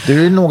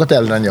 Du är något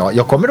äldre än jag.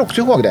 Jag kommer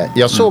också ihåg det.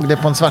 Jag såg det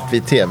på en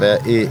svartvit tv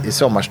i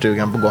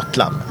sommarstugan på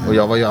Gotland. Och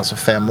jag var ju alltså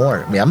 5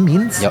 år. Men jag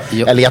minns.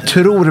 Eller jag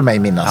tror mig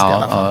minnas det i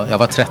alla fall. Jag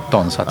var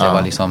 13, så att jag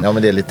var liksom... Ja,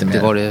 men det är lite mer. Det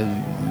var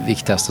det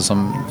viktigaste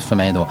som för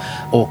mig då.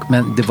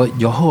 Men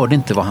jag hörde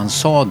inte vad han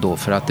sa då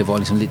för att det var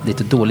liksom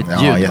lite dåligt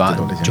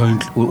ljud.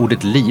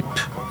 Ordet leap,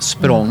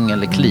 språng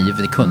eller kliv,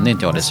 det kunde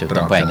inte jag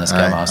dessutom på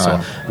engelska. Så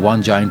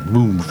one giant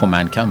move for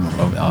mankind.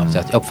 Så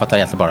jag uppfattar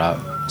egentligen bara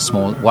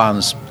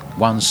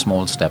one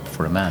small step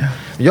for a man.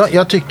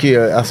 Jag tycker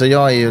ju, alltså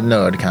jag är ju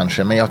nörd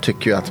kanske, men jag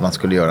tycker ju att man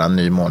skulle göra en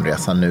ny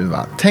månresa nu,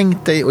 va?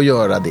 Tänk dig att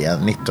göra det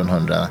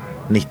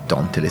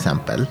 1919 till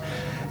exempel,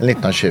 eller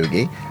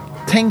 1920.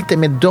 Tänk dig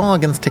med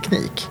dagens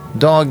teknik,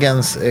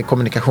 dagens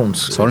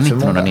kommunikationsförmåga.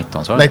 Sa du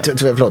 1919? Nej,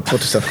 förlåt,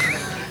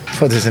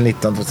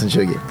 2019,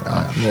 2020. Ja,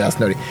 nu är jag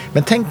snurrig.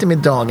 Men tänk dig med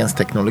dagens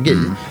teknologi.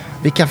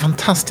 Vilka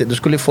fantastiskt, du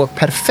skulle få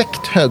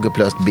perfekt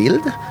högupplöst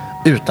bild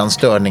utan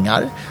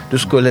störningar. Du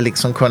skulle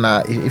liksom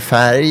kunna i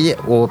färg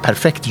och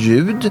perfekt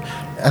ljud.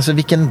 Alltså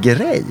vilken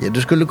grej.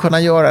 Du skulle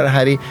kunna göra det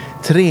här i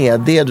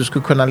 3D.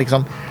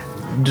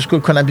 Du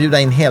skulle kunna bjuda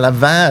in hela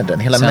världen,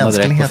 hela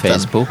mänskligheten. På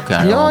Facebook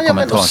här. Ja,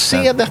 men att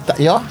se detta.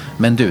 Ja.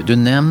 Men du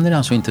nämner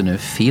alltså inte nu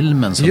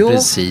filmen som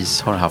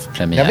precis har haft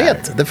premiär. Jag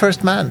vet, The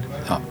First Man.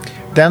 Ja.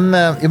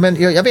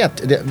 Jag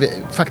vet,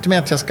 faktum är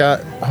att jag ska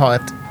ha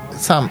ett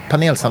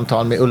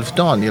panelsamtal med Ulf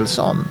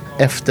Danielsson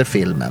efter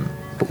filmen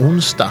på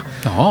onsdag.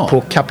 Jaha.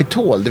 På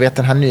Kapitol, du vet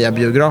den här nya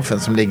biografen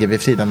som ligger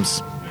vid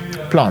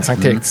Fridhemsplan,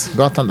 Sankt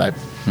Eriksgatan där.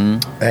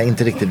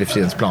 Inte riktigt vid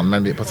Fridhemsplan,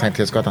 men på Sankt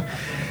Eriksgatan.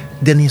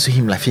 Den är så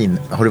himla fin.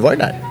 Har du varit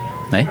där?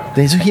 Nej.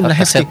 Den är så himla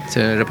häftig. Jag har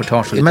sett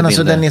reportage och lite men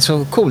alltså bilder. den är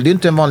så cool. Det är ju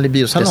inte en vanlig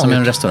biosalong. Det är som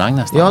en restaurang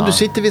nästan. Ja, du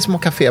sitter vid små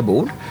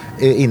kafébord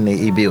inne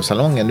i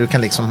biosalongen. Du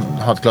kan liksom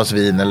ha ett glas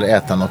vin eller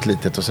äta något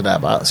litet och sådär.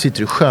 Bara sitter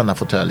du i sköna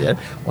fåtöljer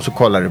och så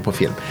kollar du på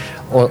film.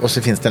 Och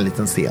så finns det en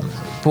liten scen.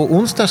 På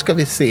onsdag ska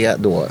vi se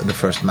då The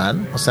First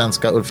Man. Och sen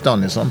ska Ulf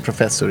Danielsson,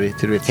 professor i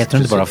teoretisk heter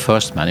det inte bara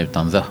First Man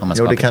utan The? Om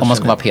man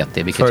ska vara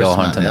petig, vilket jag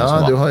har en tendens att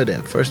vara. Ja, du har ju det.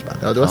 First Man.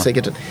 Ja, du har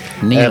säkert rätt.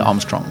 Neil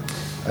Armstrong.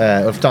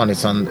 Ulf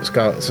Danielsson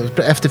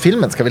efter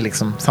filmen ska vi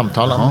liksom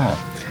samtala om.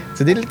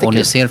 Så det är lite och kul.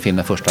 Ni ser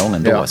filmen första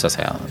gången då, så att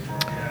säga?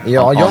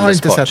 Ja, jag har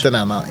inte sett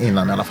den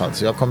innan i alla fall,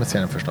 så jag kommer se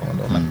den första gången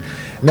då.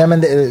 Nej,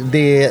 men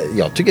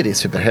jag tycker det är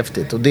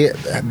superhäftigt. Och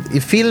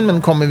i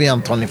filmen kommer vi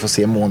antagligen få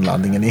se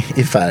månlandningen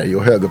i färg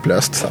och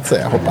högupplöst, så att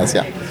säga, hoppas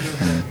jag.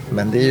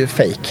 Men det är ju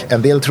fake.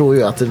 En del tror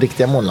ju att den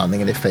riktiga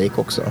månlandningen är fake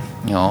också.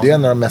 Ja. Det är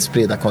en av de mest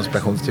spridda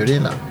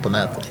konspirationsteorierna på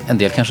nätet. En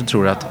del kanske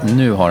tror att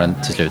nu har den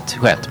till slut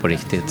skett på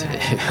riktigt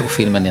och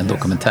filmen är en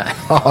dokumentär.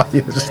 Ja,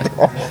 just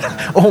det.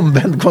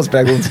 Omvänd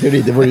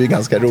konspirationsteori, det vore ju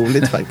ganska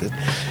roligt faktiskt.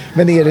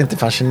 Men är det inte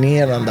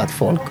fascinerande att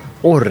folk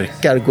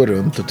orkar gå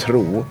runt och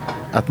tro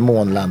att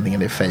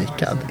månlandningen är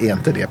fejkad? Är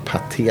inte det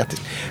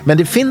patetiskt? Men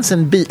det finns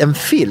en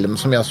film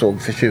som jag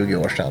såg för 20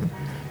 år sedan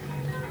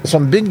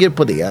som bygger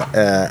på det,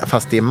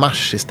 fast det är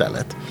Mars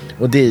istället.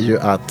 Och det är ju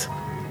att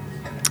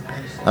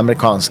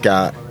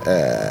amerikanska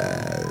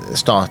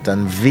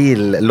staten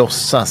vill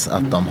låtsas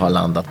att de har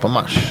landat på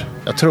Mars.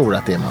 Jag tror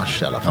att det är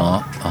Mars i alla fall.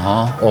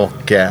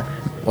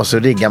 Och så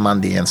riggar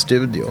man det i en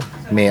studio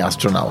med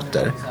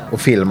astronauter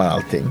och filmar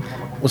allting.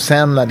 Och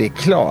sen när det är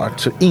klart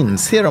så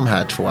inser de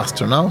här 2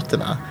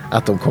 astronauterna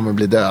att de kommer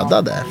bli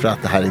dödade för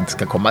att det här inte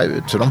ska komma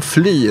ut. Så de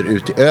flyr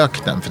ut i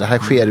öknen, för det här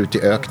sker ut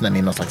i öknen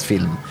i någon slags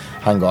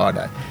filmhangar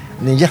där.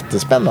 Det är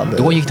jättespännande.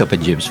 Då gick det upp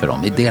ett ljus för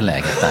dem, i det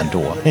läget där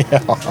då.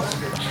 Ja.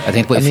 Jag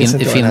tänkte på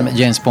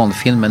James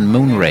Bond-filmen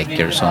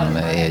Moonraker som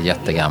är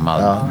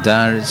jättegammal. Ja.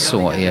 Där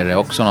så är det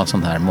också något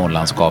sånt här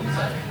månlandskap.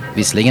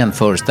 Visserligen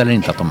föreställer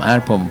inte att de är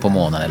på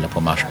månen eller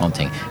på Mars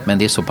någonting, men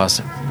det är så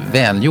pass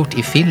välgjort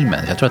i filmen.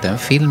 Jag tror att den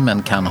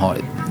filmen kan ha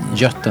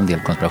gött en del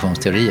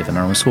konspirationsteorier, för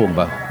när de såg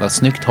vad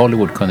snyggt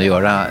Hollywood kunde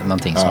göra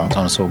någonting som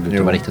de såg ut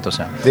att vara riktigt och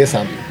så. Det är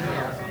sant.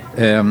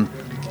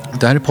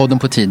 Det här är podden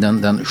på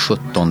tiden. Den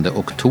 17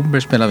 oktober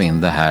spelar vi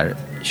in det här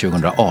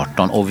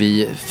 2018 och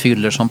vi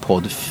fyller som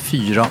podd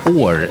 4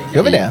 år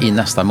i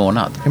nästa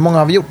månad. Hur många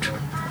har vi gjort?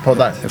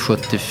 Poddar?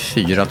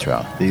 74 tror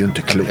jag. Det är ju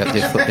inte klokt.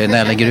 När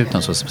jag lägger ut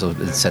den så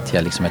sätter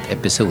jag liksom ett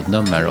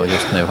episodnummer och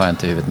just nu har jag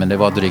inte huvudet, men det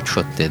var drygt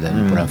 70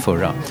 på den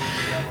förra.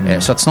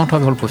 Så att snart har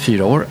vi hållit på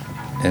 4 år.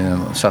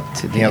 Så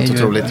att det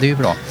är ju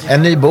bra.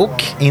 En ny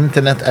bok,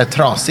 Internet är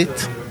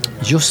trasigt.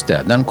 Just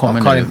det, den kommer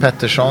nu. Karin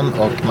Pettersson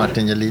och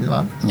Martin Gelin,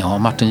 va? Ja,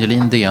 Martin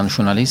Gelin, det är en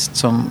journalist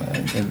som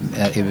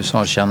är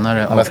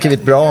USA-kännare. Han har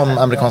skrivit bra om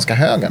amerikanska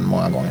högern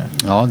många gånger.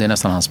 Ja, det är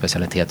nästan hans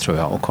specialitet tror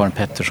jag. Och Karin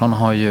Pettersson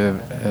har ju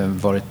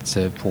varit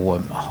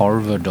på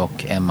Harvard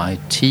och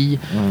MIT.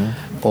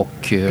 Och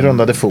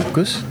grundade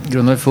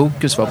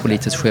Fokus, var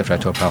politisk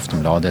chefredaktör på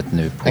Aftonbladet,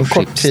 nu på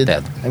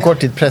Schibsted. En kort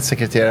tid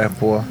pressekreterare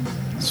på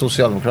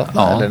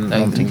Socialdemokraterna, eller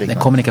någonting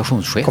liknande.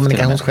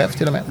 Kommunikationschef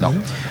till och med. Ja.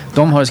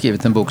 De har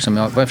skrivit en bok som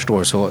vad jag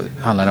förstår så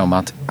handlar det om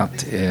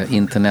att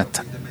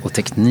internet och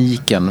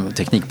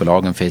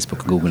teknikbolagen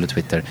Facebook, Google och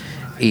Twitter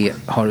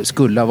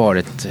skulle ha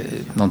varit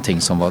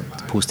någonting som var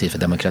positivt för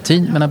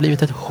demokratin, men har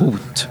blivit ett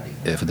hot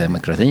för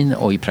demokratin,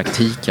 och i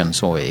praktiken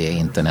så är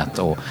internet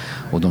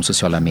och de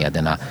sociala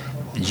medierna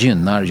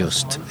gynnar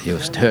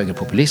just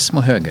högerpopulism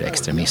och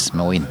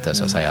högerextremism och inte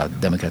så att säga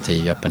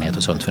demokrati, öppenhet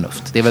och sunt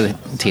förnuft. Det är väl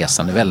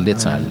tesen, är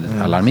väldigt så här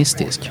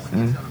alarmistisk.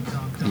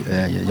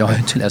 Jag har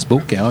inte läst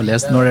boken, jag har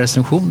läst några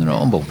recensioner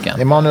om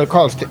boken. Emanuel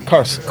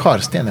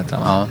Karsten heter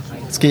han. Ja.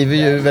 Skriver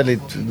ju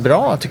väldigt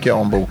bra tycker jag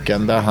om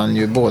boken, där han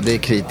ju både är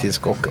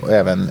kritisk och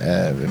även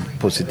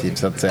positiv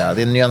så att säga.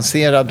 Det är en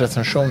nyanserad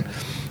recension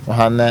och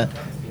han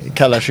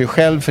kallar sig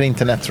själv för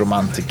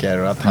internetromantiker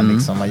och att han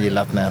liksom har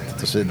gillat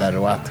nätet och så vidare,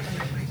 och att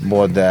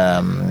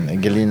både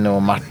Gelin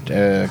och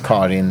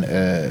Karin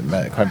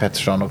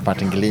Pettersson och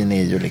Martin Gelin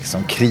är ju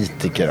liksom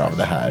kritiker av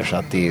det här, så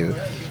att det är ju,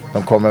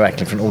 de kommer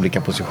verkligen från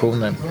olika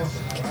positioner.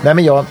 Nej,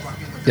 men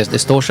det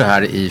står så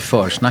här i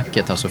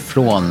försnacket, alltså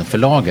från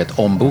förlaget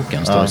om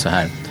boken, står det så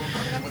här: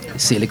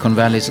 Silicon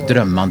Valleys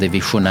drömmande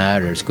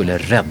visionärer skulle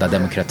rädda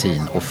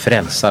demokratin och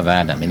frälsa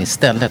världen, men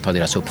istället har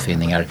deras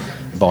uppfinningar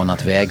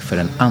banat väg för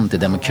en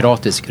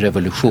antidemokratisk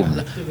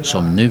revolution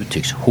som nu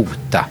tycks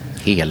hota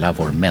hela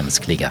vår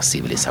mänskliga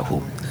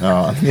civilisation.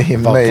 Ja, det är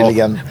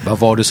möjligen... Vad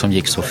var det som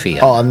gick så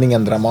fel?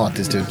 Aningen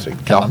dramatiskt uttryck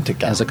kan man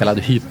tycka. En så kallad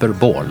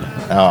hyperbol.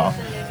 Ja.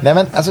 Nej,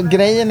 men alltså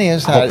grejen är ju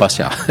så här. Hoppas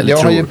jag. Jag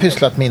har ju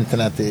pysslat med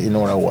internet i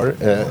några år.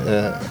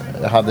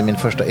 Jag hade min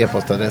första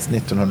e-postadress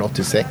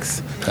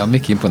 1986. Jag är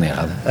mycket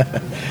imponerad.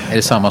 Är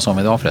det samma som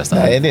idag förresten?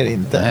 Nej, det är det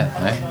inte.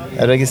 Nej.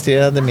 Jag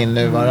registrerade min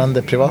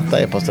nuvarande privata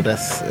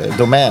e-postadress,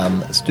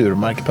 domän,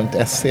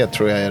 sturmark.se,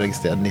 tror jag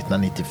registrerade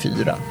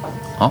 1994.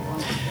 Ja.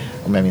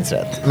 Om jag minns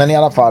rätt. Men i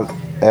alla fall,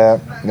 jag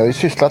har ju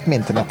sysslat med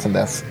internet sedan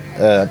dess.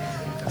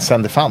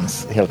 Sen det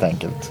fanns, helt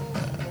enkelt.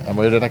 Jag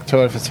var ju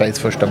redaktör för Sveriges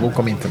första bok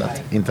om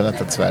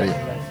internetet Sverige.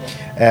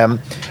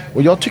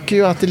 Och jag tycker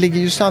ju att det ligger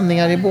ju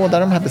sanningar i båda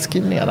de här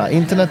beskrivningarna.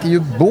 Internet är ju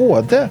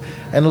både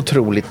en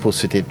otroligt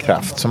positiv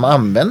kraft som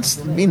används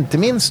inte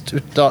minst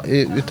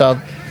utav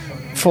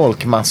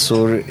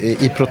folkmassor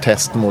i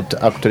protest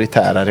mot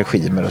auktoritära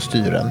regimer och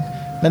styren.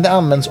 Men det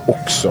används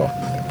också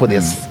på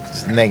det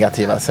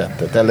negativa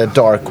sättet, eller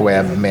dark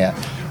web med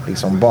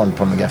liksom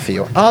barnpornografi,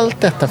 och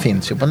allt detta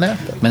finns ju på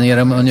nätet. Men är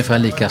de ungefär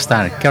lika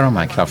starka, de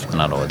här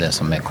krafterna då? Det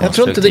som är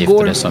konstruktivt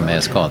och det som är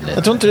skadligt?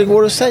 Jag tror inte det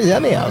går att säga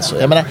det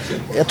alltså.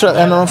 Jag tror att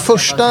en av de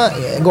första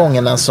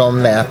gångerna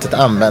som nätet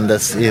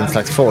användes i en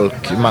slags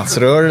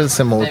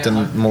folkmassrörelse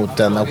mot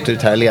en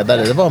auktoritär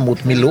ledare, det var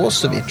mot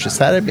Milosevic i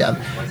Serbien.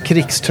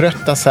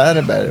 Krigströtta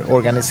serber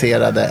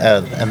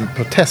organiserade en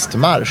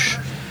protestmarsch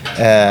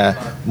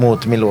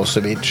mot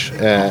Milosevic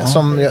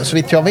som så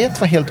vitt jag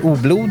vet var helt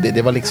oblodig.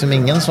 Det var liksom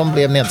ingen som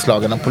blev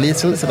nedslagen av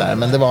polis eller sådär,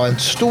 men det var en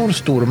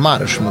stor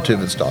marsch mot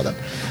huvudstaden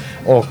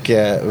och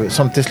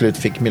som till slut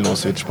fick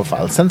Milosevic på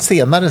fall. Sen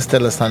senare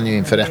ställdes han ju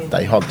inför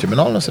rätta i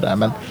Haagtribunalen och sådär,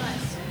 men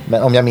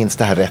om jag minns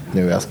det här rätt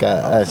nu, jag ska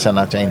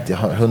erkänna att jag inte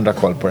har 100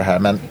 koll på det här,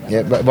 men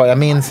vad jag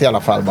minns i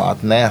alla fall var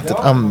att nätet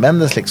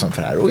användes liksom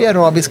för det här. Och i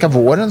arabiska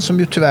våren, som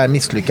ju tyvärr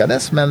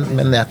misslyckades,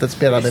 men nätet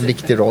spelade en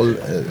viktig roll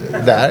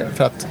där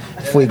för att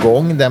få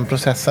igång den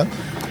processen.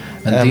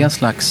 Men det är en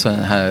slags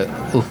här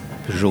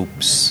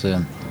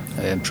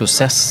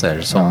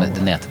uppropsprocesser som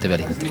nätet är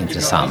väldigt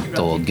intressant,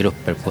 och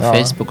grupper på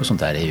Facebook och sånt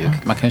där är ju,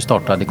 man kan ju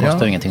starta, det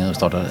kostar ingenting att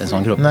starta en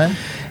sån grupp.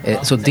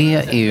 Så det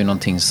är ju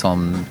någonting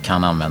som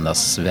kan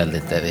användas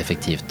väldigt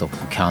effektivt och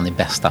kan i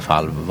bästa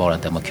fall vara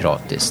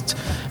demokratiskt.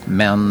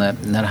 Men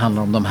när det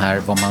handlar om de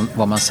här,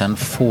 vad man sen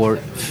får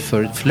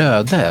för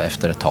flöde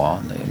efter ett tag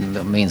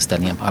med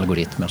inställningen på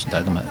algoritmer och sånt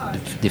där.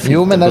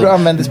 Men när du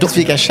använder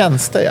specifika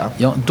tjänster,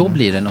 ja, då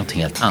blir det något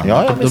helt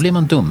annat. Då blir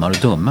man dummare och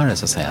dummare,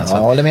 så att säga. Ja,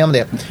 jag håller med om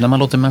det. När man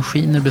låter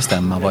maskiner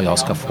bestämma vad jag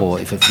ska få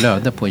för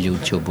flöde på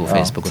YouTube och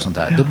Facebook och sånt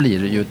där, då blir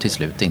det ju till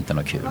slut inte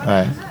något kul.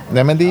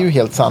 Nej, men det är ju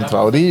helt sant,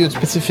 va? Och det är ju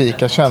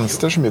specifika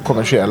tjänster som är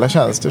kommersiella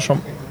tjänster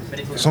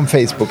som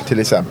Facebook till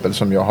exempel,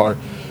 som jag har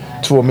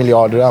 2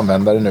 miljarder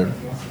användare nu,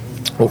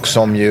 och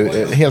som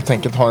ju helt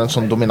enkelt har en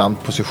sån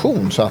dominant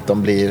position så att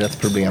de blir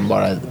ett problem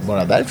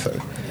bara därför.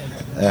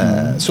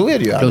 Så är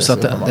det ju. Plus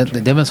att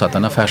det är väl så att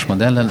den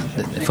affärsmodellen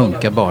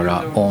funkar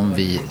bara om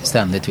vi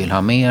ständigt vill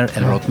ha mer,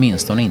 eller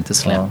åtminstone inte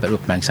släpper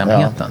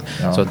uppmärksamheten.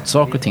 Så att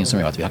saker och ting som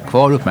gör att vi har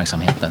kvar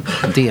uppmärksamheten,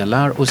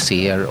 delar och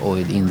ser och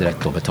indirekt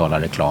då betalar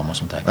reklam och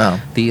sånt där.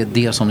 Det är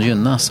det som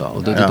gynnas.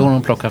 Och då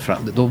de plockar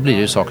fram, då blir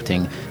det ju saker och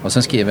ting. Och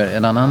sen skriver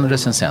en annan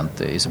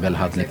recensent, Isabel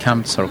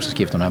Hadley-Kamps, har också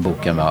skrivit den här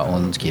boken, va? Och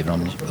hon skriver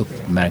om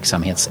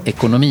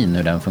uppmärksamhetsekonomin,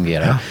 hur den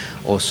fungerar.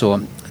 Och så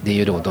det är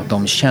ju då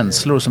de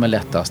känslor som är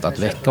lättast att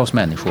väcka hos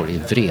människor i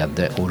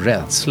vrede och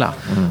rädsla.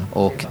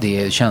 Och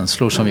det är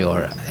känslor som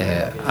gör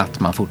att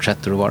man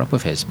fortsätter att vara på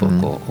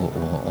Facebook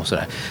och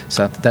sådär.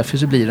 Så att därför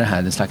så blir det här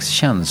en slags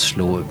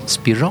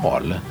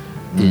känslospiral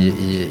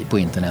på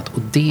internet.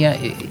 Och det är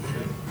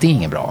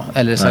inget bra.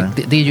 Eller så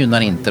det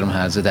gynnar inte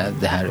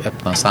det här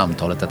öppna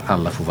samtalet, att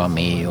alla får vara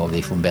med och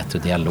vi får en bättre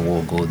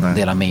dialog och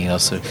dela med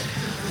oss.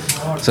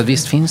 Så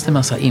visst finns det en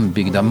massa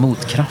inbyggda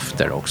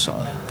motkrafter också.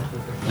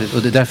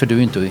 Och det är därför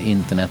du inte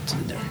internet...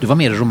 Du var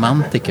mer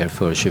romantiker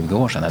för 20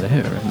 år sedan, eller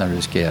hur? När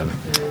du skrev...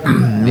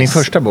 Min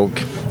första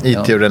bok, IT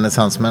och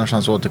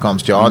renässansmänniskans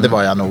återkomst, det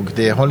var jag nog.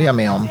 Det håller jag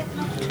med om.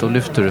 Då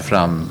lyfter du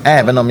fram...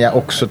 Även om jag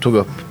också tog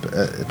upp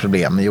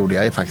problem, det gjorde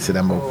jag ju faktiskt i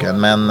den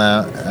boken.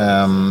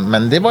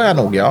 Men det var jag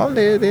nog,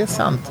 det är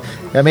sant.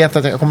 Jag vet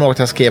att jag kommer ihåg att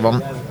jag skrev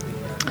om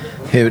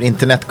hur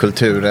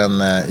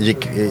internetkulturen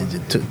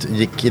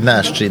gick i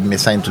närstrid med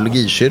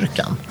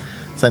scientologikyrkan.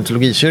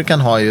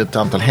 Scientologikyrkan har ju ett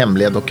antal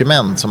hemliga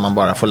dokument som man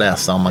bara får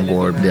läsa om man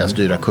går deras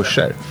dyra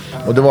kurser.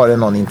 Och då var det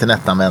någon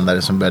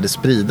internetanvändare som började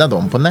sprida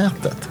dem på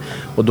nätet.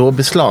 Och då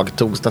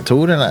beslagtogs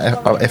datorerna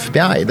av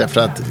FBI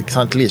därför att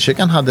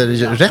Scientologikyrkan hade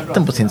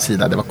rätten på sin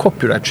sida. Det var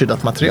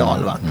copyright-skyddat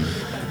material, va?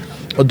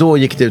 Och då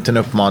gick det ut en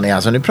uppmaning,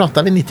 alltså nu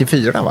pratar vi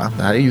 94, va?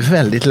 Det här är ju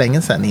väldigt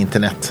länge sedan i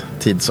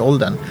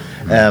internetttidsåldern.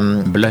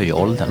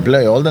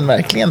 Blöjåldern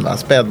verkligen, va?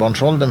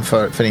 Spädbarnsåldern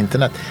för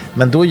internet.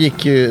 Men då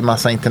gick ju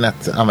massa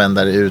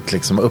internetanvändare ut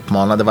liksom och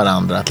uppmanade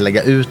varandra att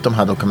lägga ut de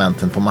här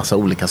dokumenten på massa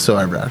olika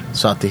servrar.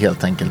 Så att det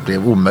helt enkelt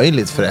blev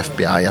omöjligt för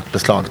FBI att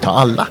beslagta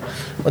alla.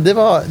 Och det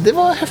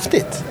var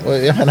häftigt. Och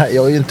jag menar,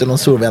 jag är ju inte någon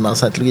stor vän av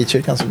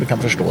Scientologikyrkan som du kan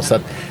förstå. Så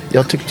att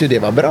jag tyckte ju det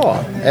var bra,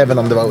 även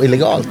om det var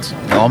illegalt.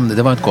 Ja, men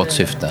det var ett gott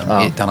syfte.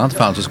 Ja. I ett annat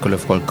fall så skulle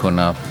folk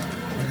kunna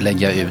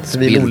lägga ut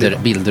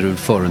bilder ur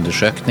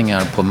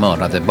förundersökningar på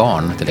mördade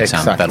barn till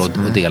exempel och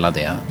dela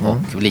det.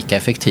 Och lika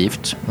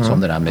effektivt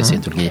som det där med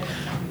scientologi.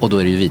 Och då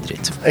är det ju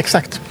vidrigt.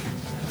 Exakt.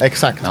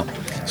 Ja.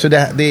 Så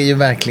det är ju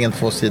verkligen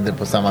två sidor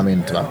på samma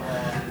mynt, va?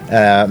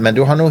 Men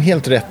du har nog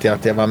helt rätt i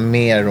att jag var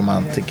mer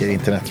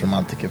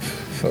internetromantiker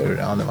för,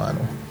 ja, det var jag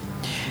nog.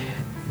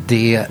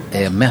 Det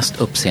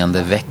mest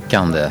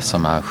uppseendeväckande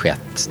som har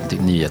skett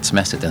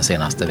nyhetsmässigt den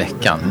senaste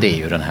veckan, det är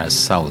ju den här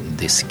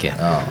saudiske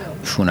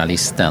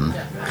journalisten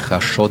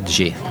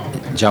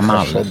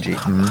Jamal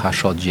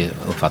Khashoggi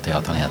uppfattar jag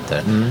att han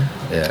heter,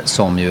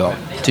 som ju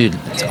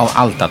tydligt, av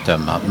allt att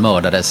döma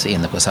mördades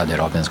inne på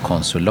Saudiarabiens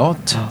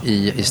konsulat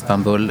i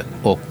Istanbul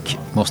och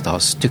måste ha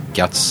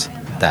styckats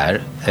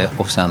där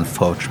och sen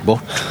förts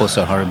bort, och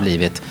så har det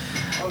blivit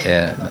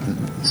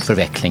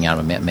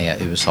förvecklingar med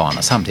USA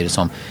samtidigt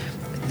som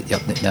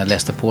jag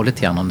läste på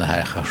lite grann om det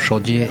här.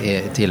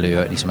 Khashoggi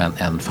tillhör liksom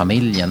en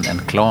familj,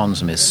 en klan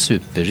som är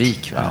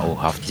superrik, va, och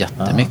haft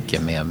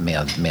jättemycket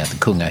med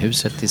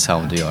kungahuset i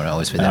Saudi att göra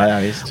och så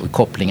vidare. Och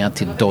kopplingar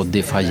till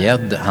Dodi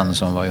Fayed, han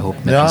som var ihop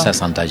med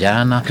prinsessan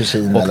Diana,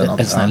 och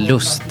en sån här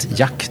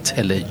lustjakt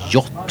eller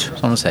yacht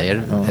som de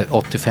säger,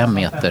 85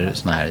 meter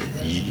sån här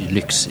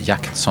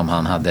lyxjakt som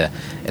han hade,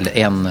 eller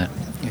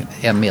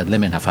en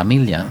medlem i den här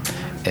familjen,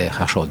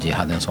 Khashoggi,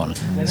 hade en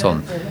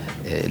sån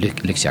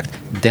lyxjakt.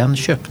 Den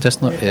köptes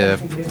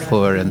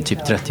för en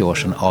typ 30 år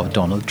sedan av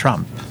Donald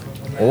Trump.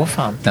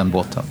 Fan. Den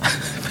båten.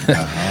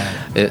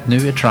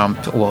 Nu är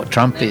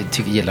Trump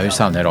gillar ju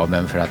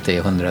Saudiarabien för att det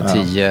är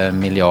 110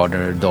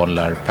 miljarder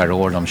dollar per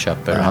år de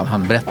köper.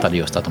 Han berättade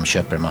just att de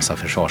köper en massa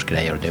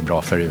försvarsgrejer och det är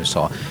bra för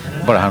USA.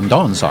 Bara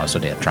häromdagen sa alltså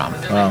det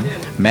Trump.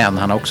 Men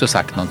han har också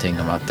sagt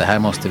någonting om att det här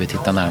måste vi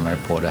titta närmare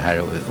på, det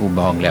här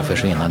obehagliga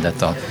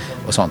försvinnandet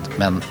och sånt.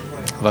 Men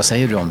vad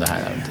säger du om det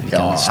här?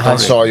 Han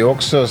sa ju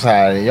också så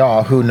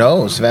här, who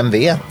knows, vem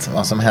vet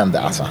vad som hände.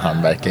 Alltså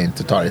han verkar ju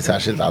inte ta det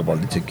särskilt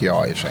allvarligt, tycker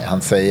jag i och för sig.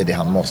 Han säger det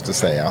han måste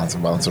säga.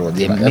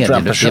 Det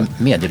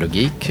är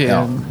medielogik.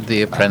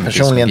 Det är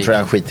personligen tror jag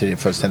han skiter i det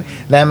fullständigt.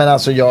 Nej, men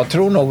alltså jag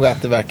tror nog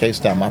att det verkar ju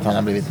stämma att han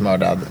har blivit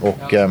mördad.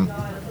 Och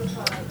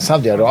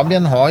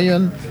Saudiarabien har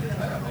ju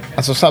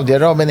alltså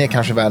Saudiarabien är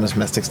kanske världens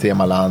mest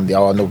extrema land.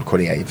 Ja,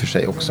 Nordkorea i och för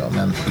sig också,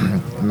 men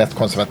mest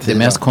konservativa.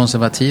 Det mest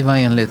konservativa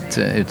enligt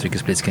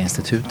Utrikespolitiska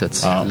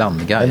institutets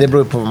landguide. Men det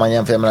beror på vad man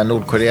jämför. Jag menar,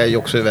 Nordkorea är ju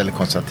också väldigt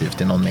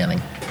konservativt i någon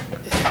mening.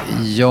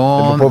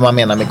 Ja, det beror på vad man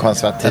menar med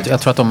konservativt.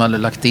 Jag tror att de har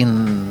lagt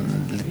in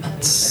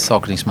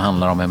saker som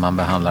handlar om hur man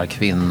behandlar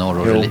kvinnor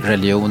och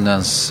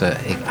religionens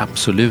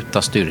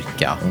absoluta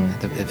styrka.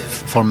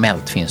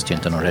 Formellt finns det ju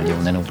inte någon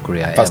religion i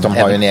Nordkorea. Fast de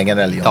har ju en egen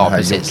religion. Ja,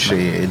 precis.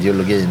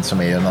 Ideologin som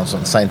är ju någon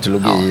sån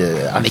scientologi.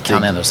 Vi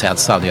kan ändå säga att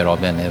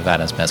Saudiarabien är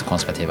världens mest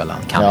konservativa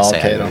land. Kan vi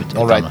säga.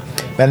 All right.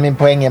 Men min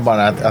poäng är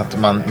bara att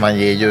man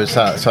ger ju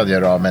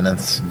Saudiarabien en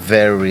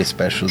very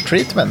special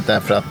treatment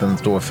därför att den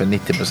står för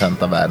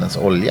 90% av världens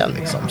olja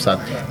liksom. Så att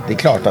det är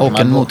klart att och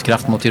en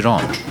motkraft mot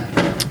Iran.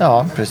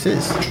 Ja,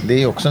 precis.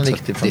 Det är också en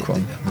viktig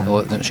funktion.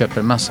 Och de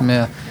köper massor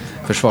med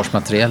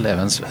försvarsmateriel.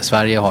 Även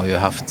Sverige har ju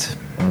haft...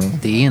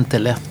 Det är inte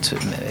lätt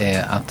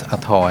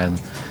att ha en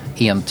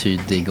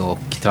entydig och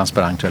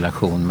transparent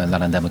relation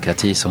mellan en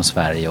demokrati som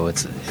Sverige och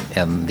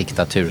en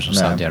diktatur som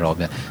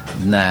Saudiarabien.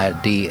 När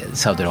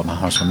Saudiarabien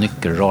har så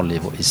nyckelroll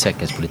i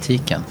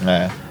säkerhetspolitiken.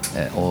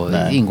 Och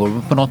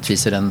ingår på något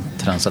vis i den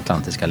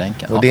transatlantiska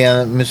länken. Och det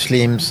är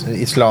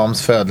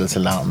islams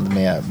födelseland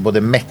med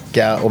både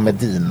Mecka och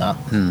Medina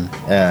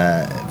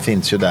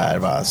finns ju där,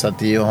 va? Så att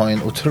det har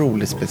en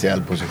otroligt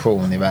speciell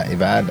position i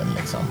världen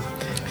liksom.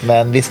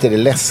 Men visst är det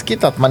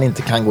läskigt att man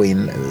inte kan gå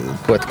in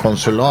på ett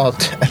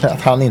konsulat, eller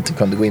att han inte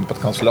kunde gå in på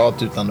ett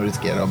konsulat utan att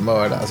riskera att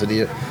mörda. Alltså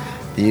det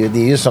är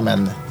ju som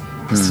en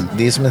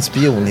det är som en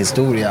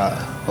spionhistoria.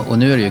 Och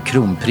nu är det ju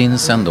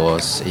kronprinsen då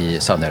i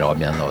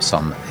Saudiarabien då,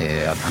 som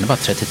han är bara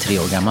 33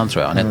 år gammal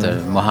tror jag. Han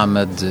heter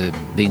Mohammed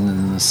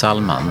bin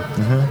Salman.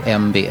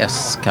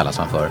 MBS kallas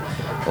han för.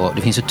 Och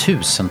det finns ju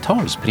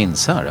tusentals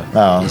prinsar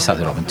i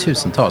Saudiarabien,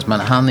 tusentals. Men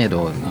han är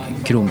då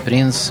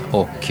kronprins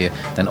och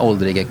den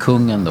åldrige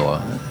kungen då,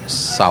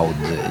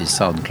 i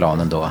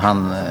Saud-klanen då,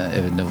 han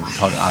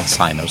har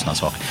Alzheimer och sådana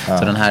saker.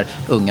 Så den här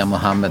unga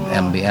Mohammed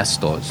MBS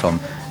då, som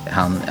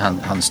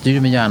han styr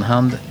med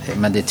järnhand,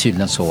 men det är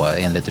tydligen så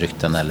enligt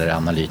rykten eller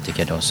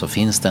analytiker då, så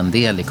finns det en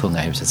del i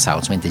kungahuset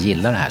Saud som inte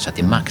gillar det här, så att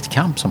det är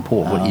maktkamp som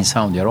pågår i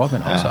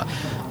Saudiarabien också.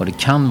 Och det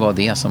kan vara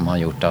det som har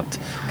gjort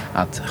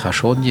att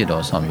Khashoggi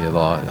då, som ju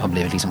har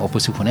blivit liksom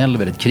oppositionell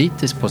och väldigt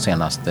kritisk på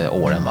senaste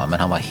åren, men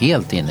han var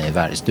helt inne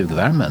i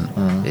stugvärmen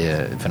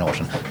för några år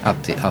sedan,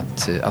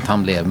 att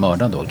han blev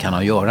mördad då kan ha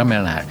att göra med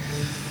den här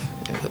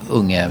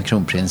unge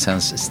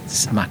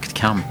kronprinsens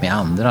maktkamp med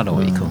andra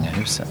då i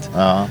kungahuset.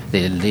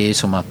 Det är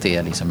som att det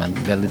är liksom en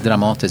väldigt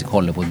dramatisk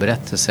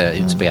Hollywood-berättelse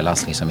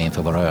utspelas liksom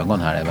inför våra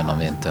ögon här, även om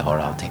vi inte har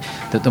allting.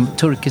 De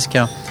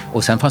turkiska,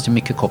 och sen fanns det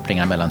mycket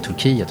kopplingar mellan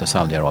Turkiet och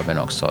Saudiarabien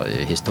också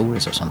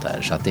historiskt och sånt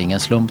där, så att det är ingen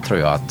slump tror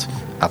jag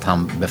att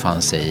han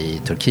befann sig i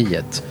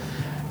Turkiet,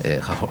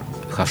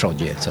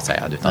 Khashoggi så att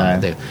säga,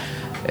 utan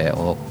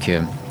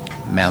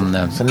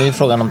men sen är ju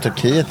frågan om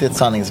Turkiet är ett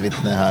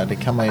sanningsvittne här, det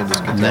kan man ju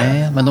diskutera.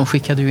 Nej, men de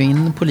skickade ju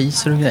in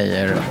poliser och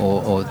grejer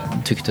och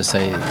tyckte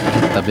sig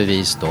hitta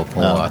bevis då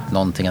på att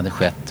någonting hade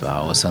skett, va?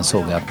 Och sen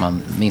såg jag att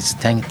man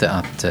misstänkte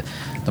att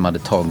de hade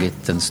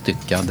tagit den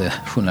styckade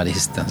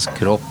journalistens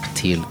kropp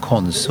till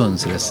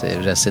konsuls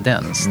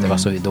residens. Det var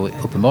så då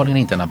uppenbarligen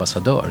inte en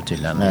ambassadör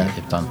tydligen,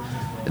 utan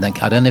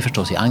den är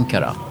förstås i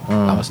Ankara,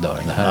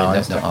 ambassadören.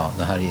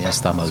 Det här är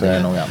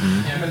Istanbul.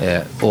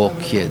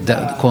 Och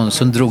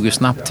konsuln drog ju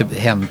snabbt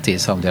hem till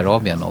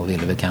Saudiarabien och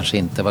ville väl kanske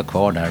inte vara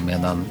kvar där,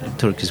 medan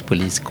turkisk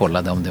polis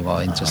kollade om det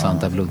var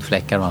intressanta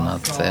blodfläckar och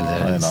annat,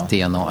 eller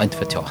sten och inte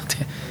vet jag.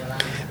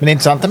 Men det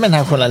intressanta med den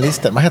här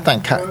journalisten, vad heter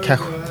han?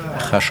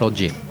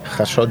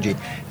 Khashoggi.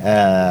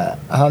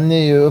 Han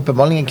är ju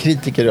uppenbarligen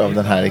kritiker av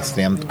den här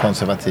extremt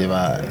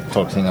konservativa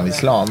tolkningen av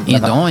islam.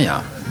 Idag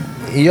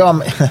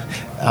Ja,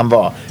 han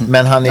var.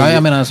 Men han är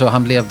jag menar så,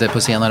 han blev det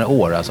på senare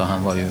år. Alltså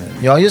han var ju...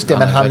 Ja, just det.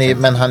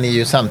 Men han är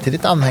ju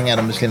samtidigt anhängare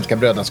av muslimska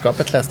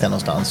brödraskapet, läste jag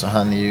någonstans. Så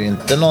han är ju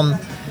inte någon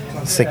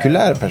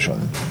sekulär person.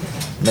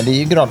 Men det är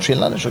ju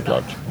gradskillnader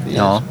såklart.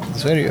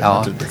 Så är det ju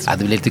naturligtvis. Det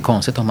blir lite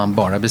konstigt om man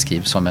bara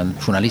beskrivs som en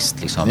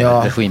journalist, liksom.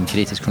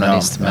 Regimkritisk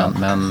journalist.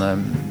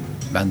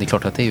 Men det är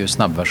klart att det är ju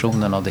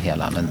snabbversionen av det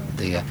hela. Men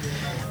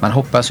man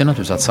hoppas ju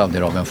naturligtvis att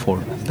Saudiarabien får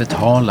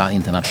betala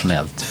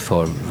internationellt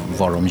för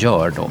vad de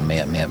gör då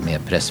med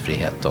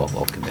pressfrihet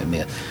och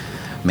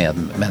med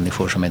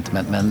människor som inte...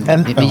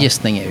 Men min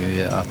gissning är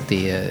ju att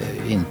det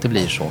inte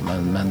blir så.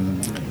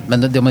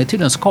 Men de är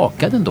tydligen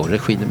skakade ändå.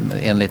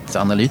 Enligt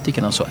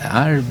analytikerna så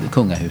är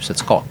kungahuset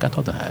skakat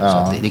av det här.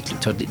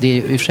 Så det är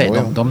i och för sig,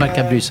 de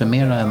verkar bry sig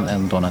mer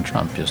än Donald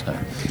Trump just nu.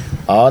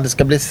 Ja, det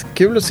ska bli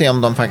kul att se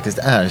om de faktiskt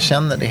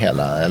erkänner det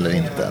hela eller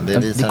inte.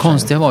 Det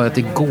konstiga var ju att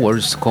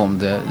igår kom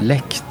det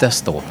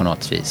läcktes då på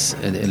något vis.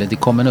 Eller det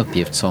kom en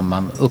uppgift som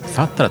man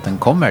uppfattar att den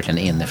kom verkligen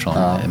inifrån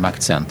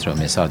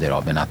maktcentrum i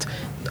Saudiarabien, att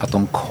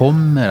de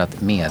kommer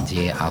att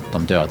medge att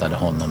de dödade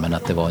honom, men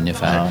att det var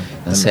ungefär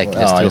en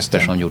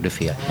säkerhetstrupper som gjorde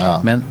fel.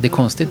 Men det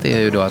konstigt är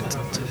ju då att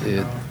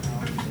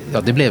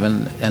det blev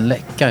en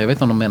läcka. Jag vet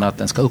inte om de menar att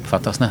den ska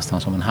uppfattas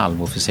nästan som en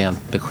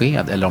halvofficiellt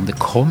besked, eller om det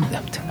kom.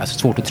 Alltså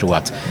svårt att tro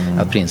att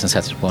prinsen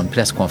sätter sig på en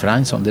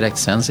presskonferens som direkt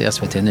sänds i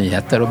SVT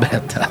Nyheter och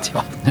berättar att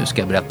nu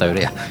ska jag berätta hur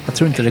det är. Jag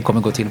tror inte det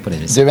kommer gå till på det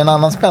viset. Det är en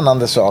annan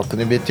spännande sak, och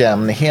nu byter jag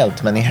ämne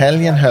helt, men i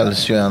helgen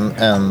hölls ju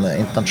en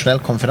internationell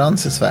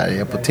konferens i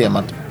Sverige på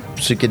temat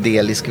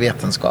psykedelisk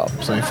vetenskap,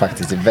 som ju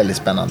faktiskt är väldigt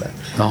spännande.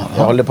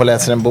 Jag håller på att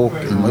läsa en bok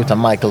utav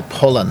Michael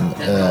Pollan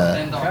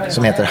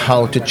som heter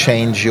How to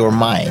Change Your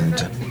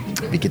Mind,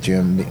 vilket ju är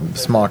en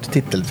smart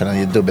titel, för den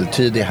är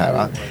dubbeltydig här,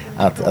 va?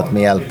 Att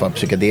med hjälp av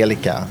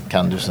psykedelika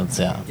kan du så att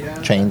säga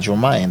change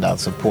your mind,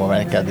 alltså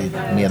påverka ditt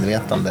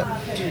medvetande.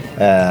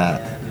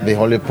 Vi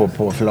håller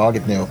på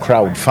förlaget nu och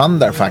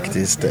crowdfundar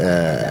faktiskt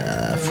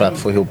för att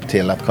få ihop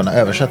till att kunna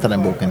översätta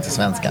den boken till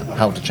svenska.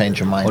 How to change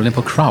your mind. Håller ni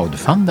på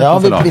crowdfundar? Ja,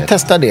 vi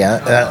testar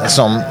det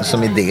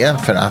som idé,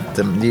 för att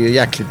det är ju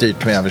jäkligt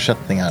dyrt med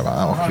översättningar,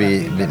 va? Och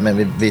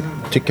vi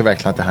tycker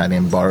verkligen att det här är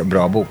en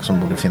bra bok som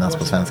borde finnas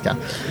på svenska.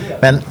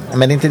 Men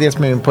det är inte det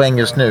som är min poäng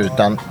just nu,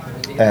 utan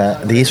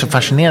det är så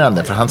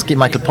fascinerande, för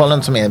Michael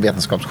Pollan, som är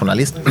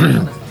vetenskapsjournalist,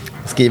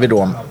 skriver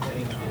då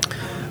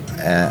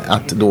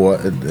att då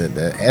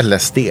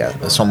LSD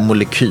som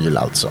molekyl,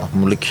 alltså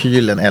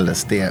molekylen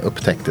LSD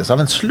upptäcktes av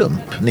en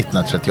slump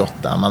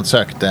 1938. Man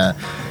sökte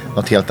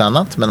något helt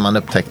annat, men man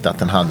upptäckte att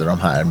den hade de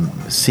här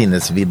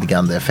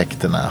sinnesvidgande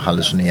effekterna,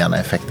 hallucinogena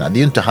effekterna. Det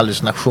är ju inte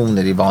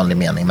hallucinationer i vanlig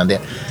mening, men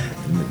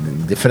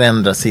det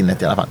förändrar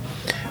sinnet i alla fall.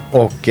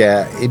 Och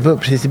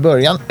precis i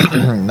början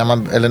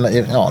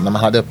när man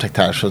hade upptäckt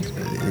det här, så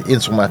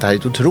insåg man att det här är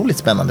ett otroligt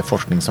spännande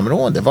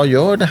forskningsområde. Vad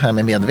gör det här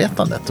med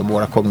medvetandet och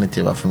våra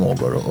kognitiva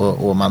förmågor?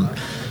 Och man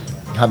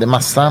hade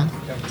massa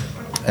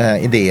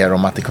idéer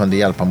om att det kunde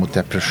hjälpa mot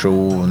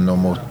depression och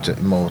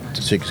mot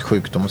psykisk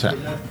sjukdom och sådär.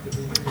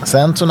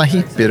 Sen så när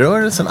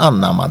hippierörelsen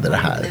anammade det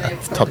här,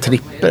 att ta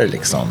tripper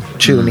liksom,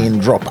 tune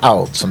in, drop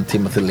out, som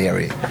Timothy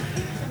Leary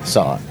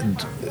sa.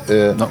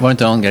 Var det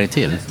inte någon grej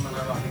till?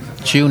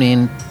 Tune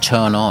in,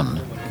 turn on.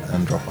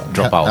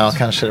 Drop out. Ja,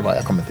 kanske det var.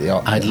 Jag kommer inte.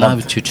 I'd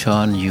love to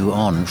turn you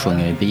on,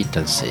 sjunger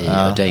Beatles i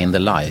A Day in the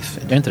Life.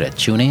 Det är inte det?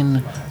 Tune in.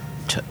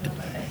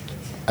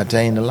 A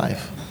Day in the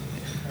Life.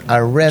 I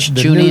read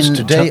the news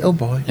today, oh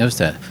boy. Just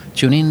det.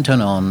 Tune in,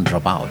 turn on,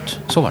 drop out.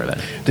 Så var det väl?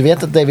 Du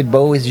vet att David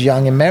Bowies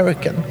Young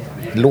American,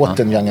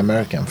 låten Young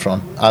American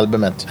från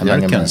albumet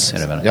Americans,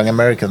 Young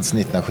Americans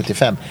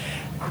 1975.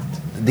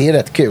 Det är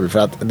rätt kul för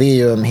att det är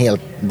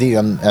ju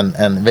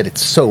en väldigt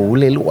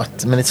soulig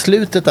låt. Men i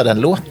slutet av den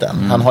låten,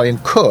 han har ju en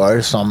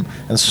kör som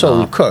en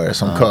soul-kör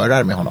som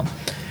körar med honom.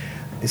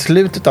 I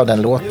slutet av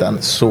den låten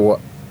så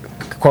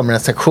kommer en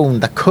sektion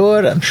där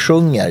kören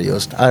sjunger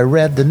just I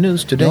read the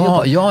news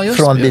today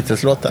från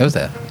Beatles-låten. Just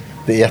det.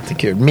 Det är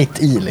jättekul,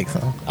 mitt i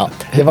liksom. Ja,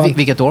 det var,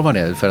 vilket år var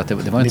det? För att det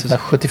var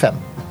 1975.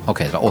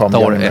 Okej, det var 8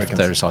 år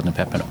efter Sgt.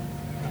 Pepper då.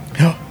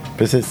 Ja,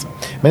 precis.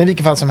 Men i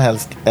vilket fall som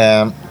helst,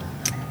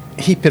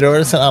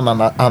 hippierörelsen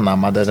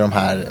anammade de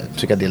här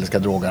psykedeliska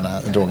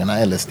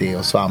drogerna, LSD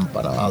och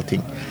svamparna och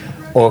allting.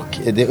 Och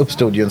det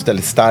uppstod ju en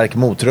väldigt stark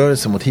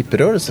motrörelse mot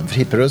hippierörelsen. För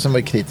hippierörelsen var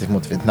ju kritisk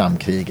mot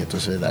Vietnamkriget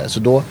och så vidare. Så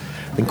då,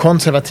 den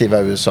konservativa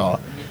USA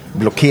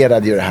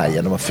blockerade ju det här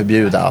genom att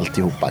förbjuda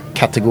alltihopa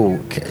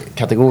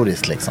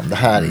kategoriskt liksom. Det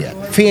här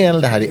är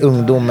fel, det här är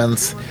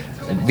ungdomens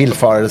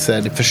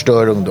villfarelse, det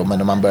förstör ungdomen.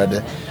 Och man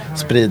började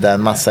sprida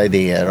en massa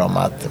idéer om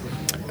att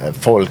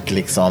folk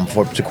liksom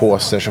får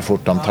psykoser så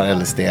fort de tar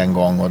LSD en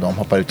gång och de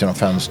hoppar ut genom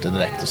fönster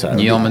direkt och så här.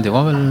 Ja, men det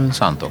var väl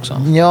sant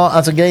också? Ja,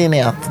 alltså grejen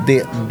är att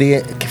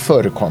det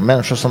förekommer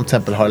människor som till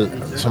exempel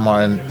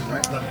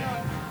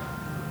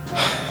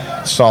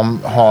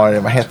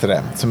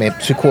som är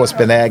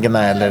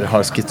psykosbenägna eller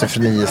har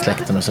schizofreni i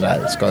släkten och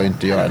sådär, ska ju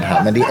inte göra det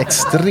här. Men det är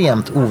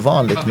extremt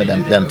ovanligt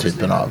med den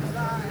typen av,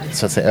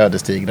 så att säga,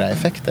 ödesdigra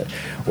effekter.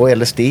 Och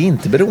LSD är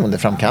inte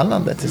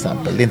beroendeframkallande till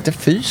exempel. Det är inte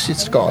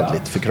fysiskt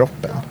skadligt för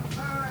kroppen.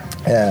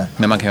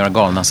 Men man kan göra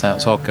galna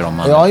saker om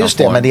man... Ja, just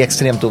det, men det är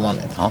extremt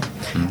ovanligt. Ja.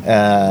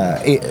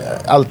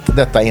 Allt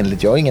detta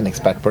enligt, jag är ingen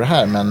expert på det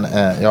här, men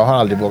jag har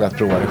aldrig vågat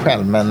prova det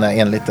själv. Men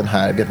enligt den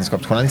här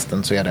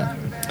vetenskapsjournalisten så är det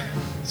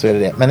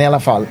det. Men i alla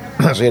fall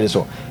så är det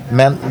så.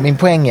 Men min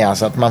poäng är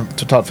alltså att man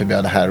totalt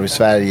förbjöd det här, och i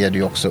Sverige är det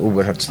ju också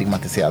oerhört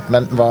stigmatiserat.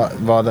 Men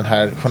vad den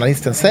här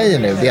journalisten säger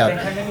nu, det är att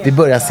vi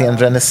börjar se en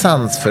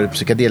renässans för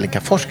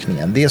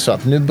psykedelikaforskningen. Det är så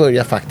att nu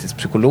börjar faktiskt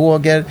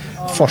psykologer,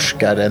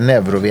 forskare,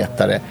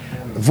 neurovetare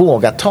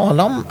våga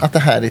tala om att det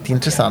här är ett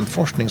intressant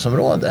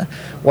forskningsområde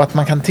och att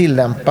man kan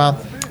tillämpa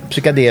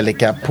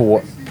psykedelika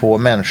på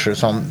människor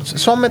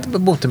som ett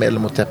botemedel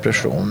mot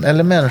depression,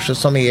 eller människor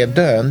som är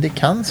döende i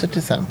cancer till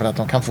exempel, att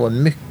de kan få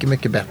en mycket,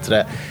 mycket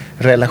bättre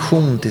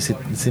relation till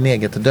sin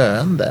eget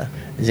döende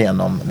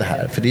genom det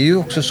här. För det är ju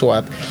också så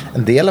att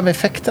en del av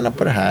effekterna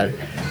på det här,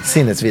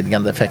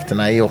 sinnesvidgande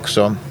effekterna, är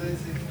också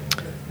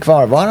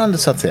kvarvarande,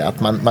 så att säga. Att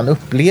man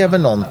upplever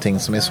någonting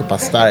som är så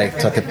pass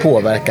starkt så att det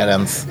påverkar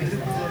ens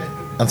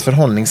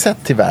förhållningssätt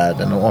till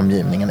världen och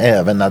omgivningen,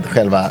 även när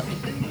själva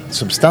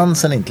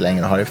substansen inte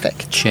längre har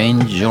effekt.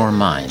 Change your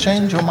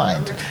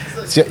mind.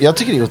 Så jag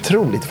tycker det är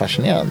otroligt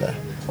fascinerande.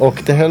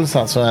 Och det hölls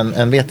alltså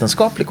en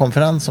vetenskaplig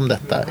konferens om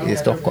detta i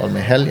Stockholm i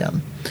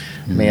helgen.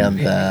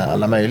 Med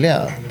alla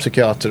möjliga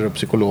psykiater och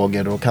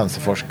psykologer och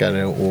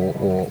cancerforskare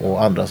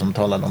och andra som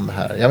talade om det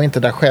här. Jag var inte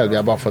där själv, jag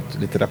har bara fått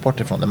lite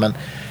rapporter från det. Men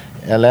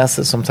jag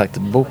läser som sagt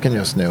boken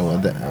just nu och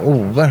det är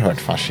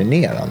oerhört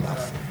fascinerande.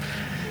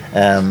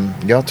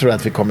 Jag tror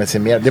att vi kommer se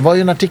mer. Det var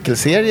ju en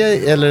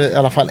artikelserie, eller i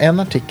alla fall en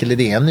artikel i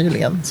DN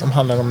nyligen, som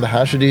handlar om det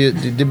här. Så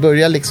det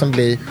börjar liksom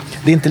bli,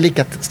 det är inte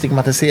lika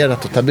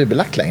stigmatiserat och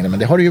tabubelagt längre, men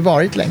det har det ju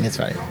varit länge i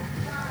Sverige.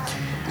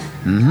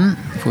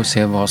 Får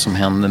se vad som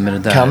händer med det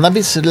där.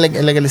 Cannabis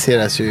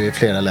legaliseras ju i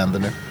flera länder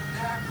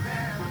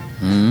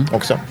nu.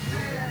 Också.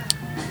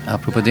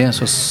 Apropå det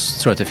så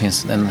tror jag att det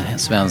finns en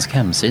svensk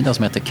hemsida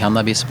som heter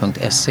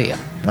cannabis.se.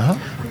 Aha.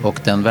 Och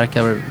den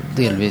verkar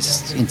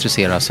delvis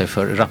intressera sig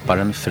för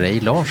rapparen Frej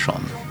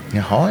Larsson.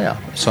 Jaha, ja.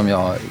 Som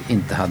jag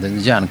inte hade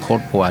järnkoll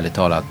på, ärligt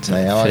talat.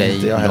 Frej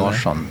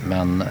Larsson.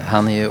 Men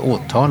han är ju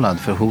åtalad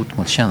för hot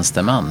mot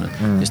tjänsteman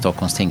i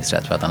Stockholms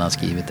tingsrätt för att han har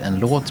skrivit en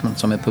låt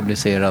som är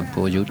publicerad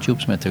på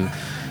YouTube som heter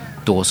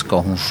Då ska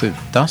hon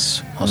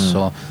skjutas. Och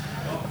så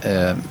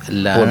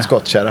på en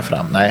skottkärra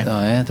fram.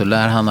 Nej, då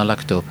lär han ha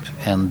lagt upp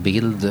en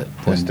bild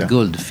på en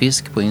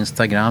guldfisk på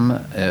Instagram.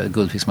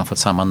 Guldfisk som har fått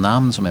samma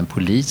namn som en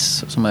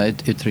polis som har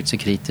uttryckt sig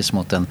kritiskt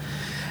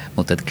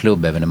mot ett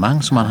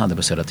klubbevenemang som han hade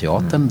på Södra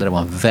Teatern där det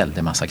var en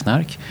väldig massa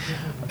knark.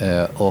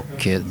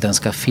 Och den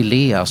ska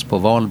fileas på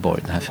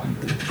Valborg. Den här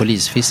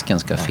polisfisken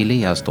ska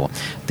fileas då.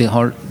 Det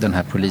har den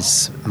här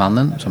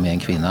polismannen, som är en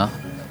kvinna,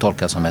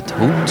 tolkat som ett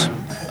hot.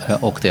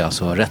 Och det är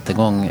alltså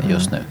rättegång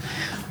just nu.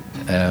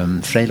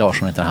 Frej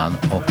Larsson heter han.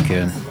 Och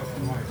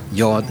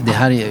ja, det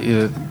här är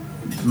ju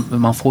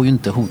man får ju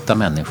inte hota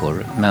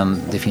människor,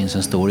 men det finns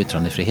en stor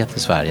yttrandefrihet i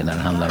Sverige när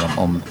det handlar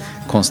om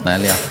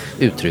konstnärliga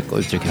uttryck och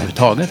uttryck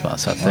överhuvudtaget. Va?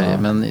 Så att,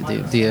 men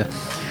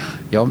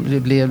jag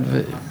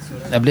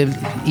blev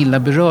illa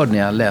berörd när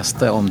jag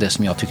läste om det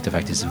som jag tyckte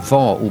faktiskt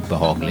var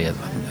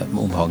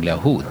obehagliga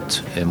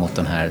hot mot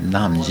den här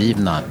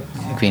namngivna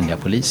kvinnliga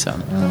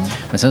polisen.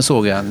 Men sen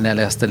såg jag, när jag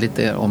läste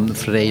lite om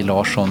Frej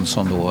Larsson,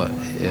 som då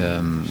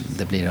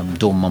det blir en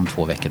dom om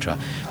 2 veckor tror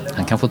jag.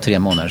 Han kan få 3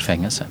 månaders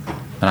fängelse,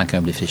 men han kan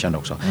ju bli frikänd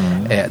också.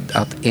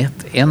 Att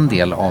en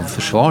del av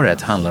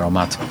försvaret handlar om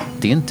att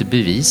det är inte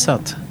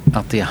bevisat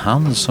att det är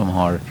han som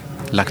har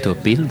lagt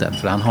upp bilden,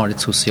 för han har ett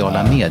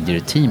sociala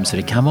medier-team, så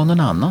det kan vara någon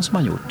annan som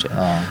har gjort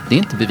det. Det är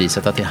inte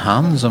bevisat att det är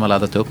han som har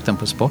laddat upp den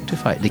på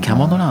Spotify. Det kan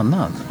vara någon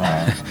annan.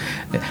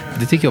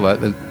 Det tycker jag var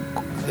ett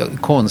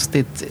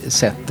konstigt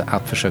sätt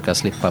att försöka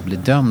slippa bli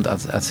dömd,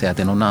 att säga att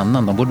det är någon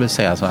annan. De borde väl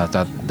säga så att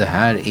det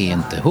här är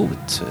inte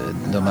hot.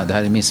 Det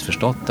här är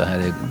missförstått.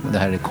 Det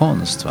här är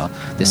konst. Va?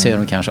 Det säger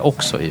de kanske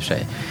också i och för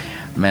sig.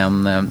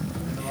 Men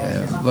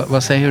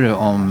vad säger du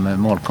om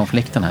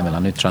målkonflikten här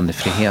mellan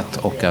yttrandefrihet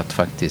och att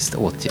faktiskt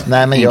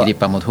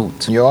ingripa mot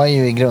hot? Jag är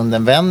ju i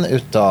grunden vän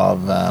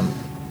utav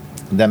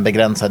den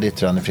begränsade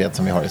yttrandefrihet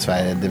som vi har i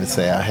Sverige, det vill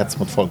säga hets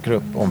mot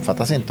folkgrupp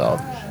omfattas inte av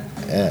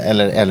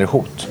eller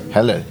hot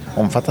heller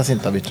omfattas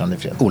inte av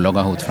yttrandefrihet.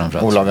 Olaga hot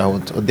framförallt. Olaga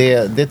hot, och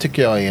det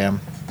tycker jag är,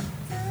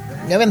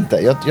 jag vet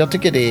inte, jag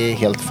tycker det är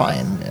helt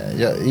fine.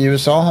 I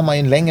USA har man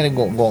ju en längre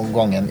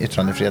gång än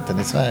yttrandefriheten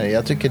i Sverige.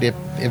 Jag tycker det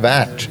är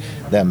värt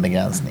den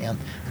begränsningen.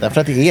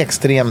 Därför att det är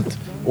extremt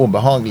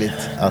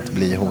obehagligt att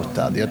bli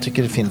hotad. Jag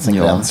tycker det finns en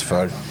gräns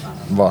för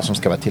vad som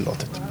ska vara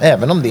tillåtet.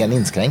 Även om det är en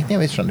inskränkning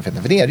av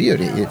yttrandefriheten. För det är det ju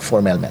i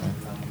formell mening.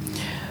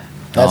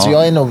 Ja. Alltså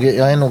jag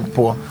är nog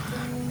på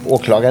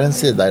åklagarens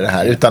sida i det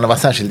här, utan att vara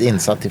särskilt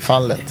insatt i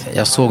fallet.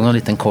 Jag såg någon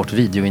liten kort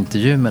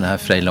videointervju med den här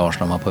Frej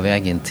Larsson, var på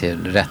väg in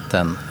till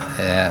rätten.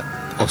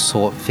 Och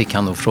så fick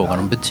han då frågan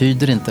om,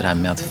 betyder inte det här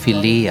med att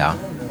filea,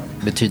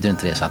 betyder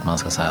inte det så att man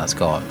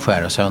ska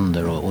skära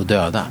sönder och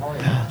döda?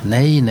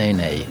 Nej,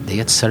 det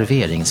är ett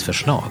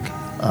serveringsförslag.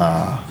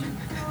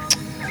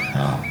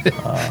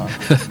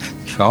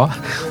 Ja,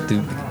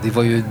 det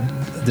var ju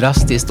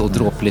drastiskt och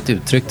dråpligt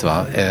uttryckt,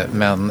 va?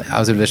 Men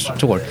alltså du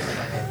förstår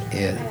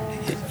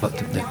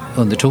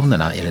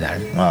undertonerna i det där.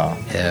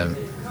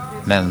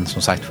 Men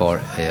som sagt var,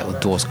 och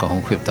då ska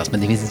hon skjutas.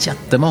 Men det finns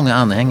jättemånga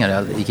anhängare.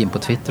 Jag gick in på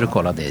Twitter och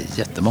kollade. Det är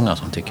jättemånga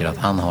som tycker att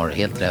han har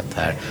helt rätt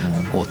här.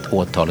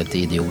 Åtalet är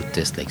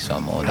idiotiskt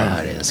liksom. Och det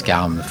här är en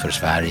skam för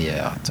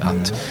Sverige.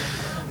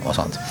 Och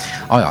sånt.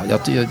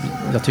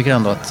 Jag tycker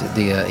ändå att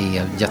det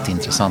är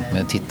jätteintressant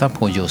med att titta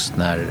på just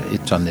när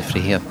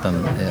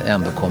yttrandefriheten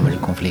ändå kommer i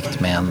konflikt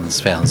med en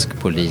svensk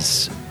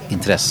polis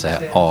intresse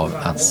av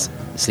att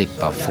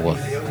slippa få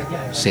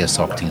se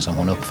saker och ting som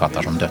hon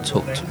uppfattar som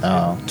dödshot.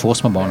 2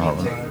 små barn har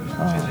hon.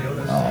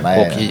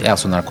 Och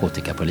alltså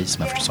narkotikapolis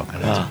med förstås saker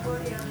rätt.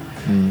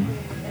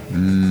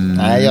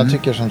 Nej, jag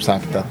tycker som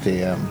sagt att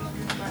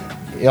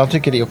jag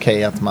tycker det är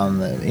okej att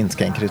man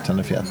inskränker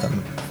yttrandefriheten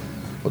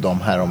på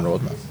de här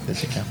områdena. Det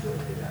tycker jag.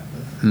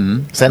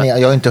 Sen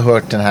jag har inte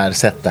hört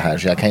sett det här,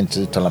 så jag kan inte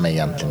uttala mig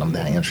egentligen om det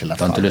här enskilda fallet.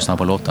 Du har inte lyssnat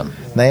på låten?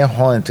 Nej, jag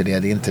har inte det.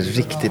 Det är inte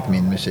riktigt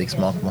min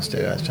musiksmak, måste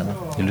jag erkänna.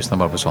 Du lyssnar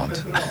bara på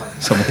sånt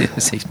som är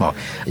musiksmak.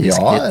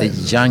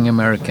 The Young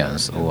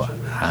Americans och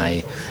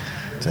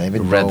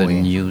David Read Bowie.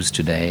 the news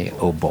today,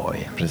 oh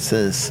boy.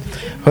 Precis.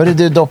 Hörru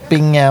du,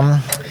 Dopping,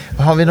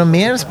 har vi något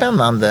mer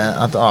spännande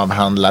att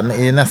avhandla?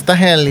 I nästa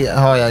helg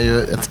har jag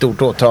ju ett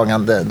stort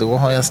åtagande. Då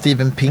har jag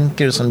Steven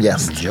Pinker som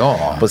gäst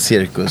på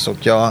Cirkus. Och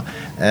jag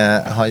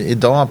har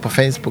idag på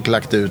Facebook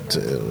lagt ut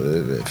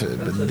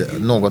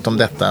något om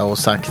detta och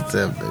sagt,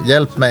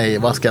 hjälp mig,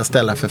 vad ska jag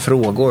ställa för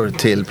frågor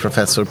till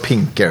professor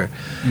Pinker?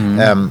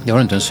 Jag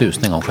har inte en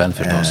susning om själv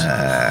förstås.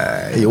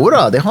 Jo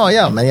då, det har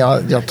jag. Men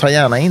jag tar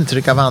gärna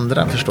intryck av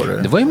andra, förstår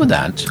du. Det var ju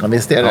modernt. Ja,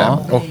 visst är det.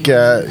 Ja. Och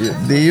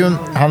det är ju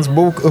hans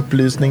bok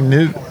Upplysning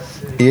nu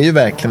är ju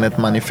verkligen ett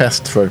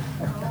manifest för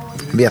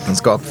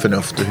vetenskap,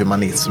 förnuft och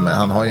humanism.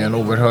 Han har ju en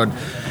oerhörd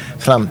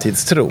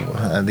framtidstro.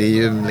 Det är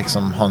ju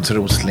liksom Hans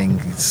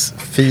Roslings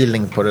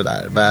feeling på det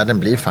där. Världen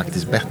blir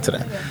faktiskt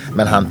bättre.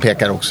 Men han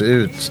pekar också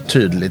ut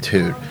tydligt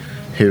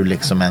hur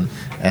liksom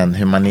en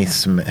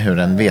humanism, hur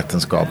en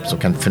vetenskap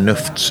och en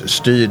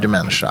förnuftsstyrd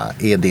människa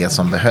är det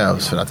som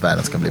behövs för att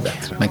världen ska bli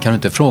bättre. Men kan du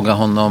inte fråga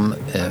honom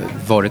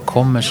vad det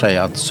kommer sig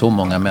att så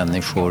många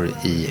människor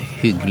i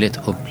hyggligt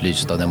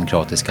upplysta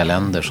demokratiska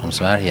länder som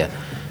Sverige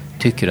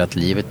tycker att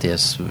livet är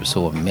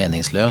så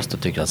meningslöst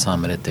och tycker att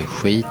samhället är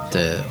skit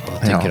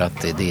och tycker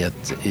att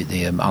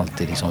det är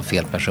alltid liksom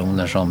fel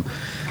personer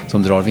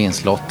som drar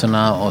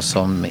vinstlotterna och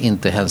som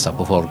inte hälsar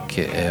på folk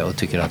och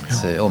tycker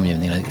att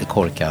omgivningen är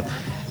korkad.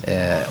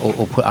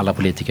 Och alla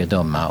politiker är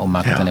dumma och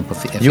makten är på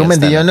fel Jo, men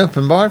det är ju ställe. en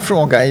uppenbar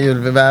fråga.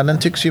 Världen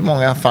tycks ju i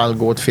många fall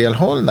gå åt fel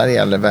håll när det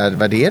gäller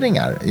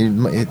värderingar.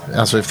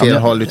 Alltså fel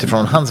håll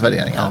utifrån hans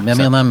värderingar. Ja, men jag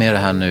menar med det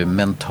här nu,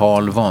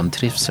 mental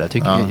vantrivsel. Jag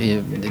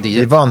tycker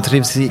Vi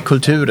vantrivs i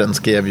kulturen,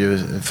 skrev ju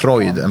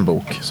Freud en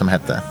bok som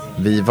hette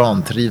Vi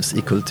vantrivs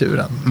i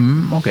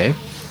kulturen. Okej.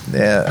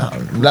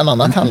 Bland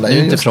annat handlar Nu är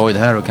ju inte just... Freud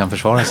här och kan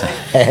försvara sig.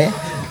 Nej,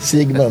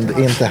 Sigmund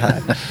är inte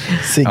här.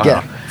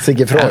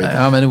 Sigge Freud.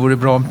 Ja, men det vore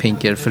bra om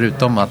Pinker,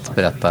 förutom att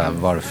berätta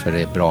varför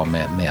det är bra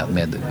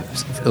med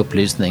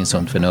upplysning,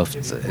 sunt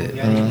förnuft,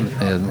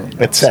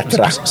 Etc.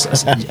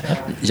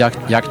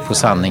 jakt på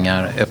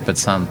sanningar, öppet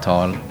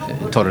samtal,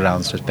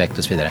 tolerans, respekt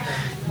och så vidare.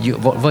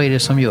 Vad är det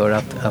som gör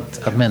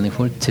att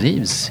människor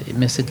trivs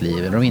med sitt liv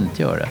eller de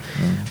inte gör det?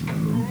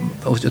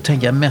 Och då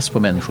tänker jag mest på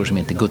människor som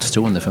inte är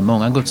gudstroende, för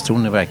många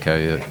gudstroende verkar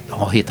ju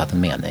ha hittat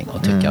en mening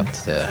och tycka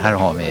att här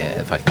har vi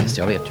faktiskt,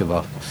 jag vet ju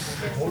vad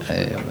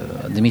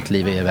det mitt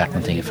liv är värt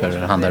någonting, för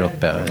han där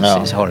uppe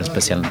har en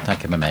speciell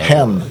tanke med mig.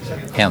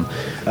 Hen.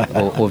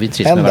 Och vi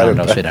trivs med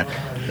varandra och så vidare.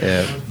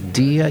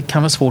 Det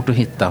kan vara svårt att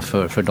hitta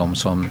för de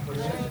som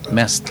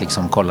mest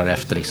liksom kollar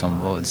efter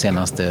liksom,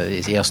 senaste,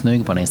 är jag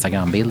snygg på den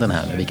Instagram-bilden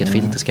här nu? Vilket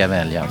filter ska jag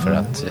välja för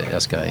att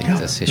jag ska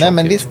inte se tjock ut? Nej,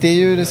 men visst, det är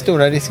ju den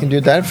stora risken. Det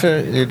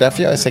är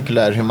därför jag är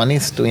sekulär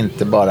humanist och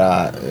inte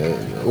bara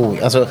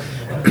alltså,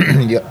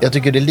 jag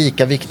tycker det är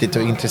lika viktigt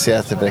att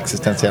intressera sig för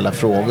existentiella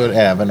frågor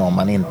även om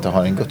man inte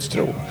har en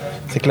gudstro.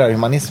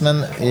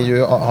 Sekulärhumanismen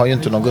har ju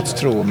inte någon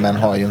gudstro, men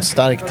har ju en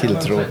stark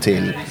tilltro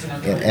till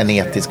en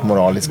etisk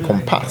moralisk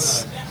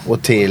kompass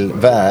och till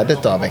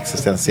värdet av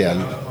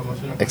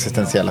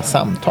existentiella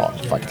samtal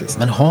faktiskt.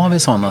 Men har vi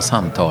sådana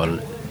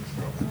samtal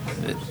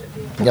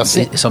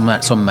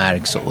som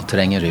märks och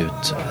tränger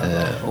ut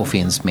och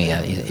finns med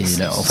i det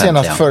offentliga?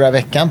 Senast förra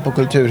veckan på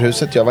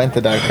Kulturhuset, jag var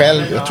inte där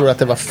själv, jag tror att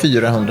det var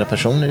 400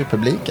 personer i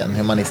publiken.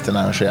 Humanisterna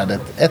arrangerade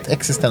ett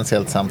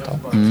existentiellt samtal.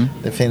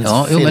 Det finns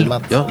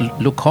filmat.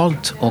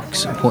 Lokalt och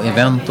på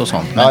event och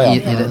sånt.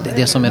 Men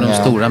det som är de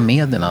stora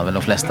medierna, väl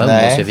de flesta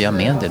umgås ju via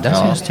medier, där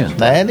syns det ju inte.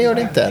 Nej, det gör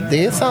det inte.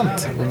 Det är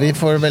sant. Och vi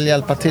får väl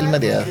hjälpa till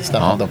med det,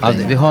 Staffan.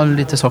 Vi har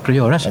lite saker att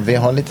göra. Vi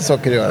har lite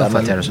saker att göra,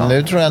 men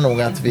nu tror jag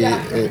nog att vi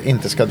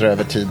inte ska dra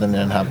över tiden i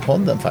den här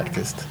podden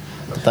faktiskt.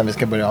 Utan vi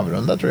ska börja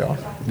avrunda, tror jag.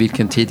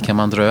 Vilken tid kan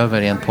man dra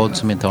över i en podd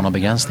som inte har några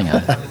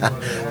begränsningar?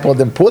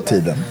 Podden på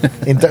tiden,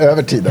 inte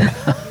över tiden.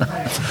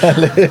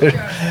 Eller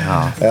hur?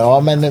 Ja,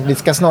 men vi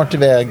ska snart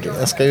iväg.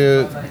 Jag ska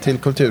ju till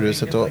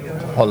Kulturhuset och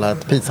hålla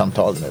ett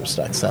pisamtal nu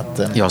strax. Så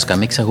att, jag ska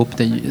mixa ihop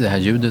det här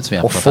ljudet som vi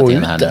har och pratat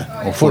in här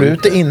nu. Och få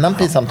ut det innan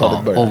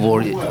pisamtalet börjar. Och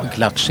vår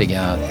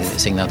klatschiga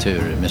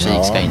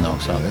signaturmusik ska in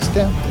också. Just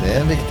det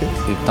är viktigt.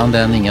 Utan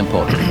den, ingen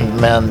podd.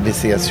 Men vi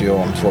ses ju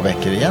om 2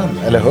 veckor igen.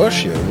 Eller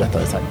hörs ju,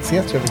 rättare sagt.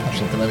 Ses ju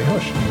kanske inte när vi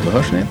hörs. Då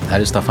hörs ni. Här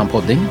är Staffan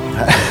Podding.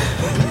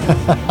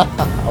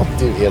 Och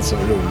du är så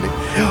rolig.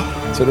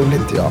 Så rolig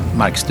inte jag.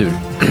 Mark Stur.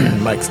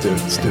 Mark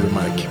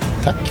Sturmark.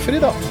 Tack för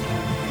idag.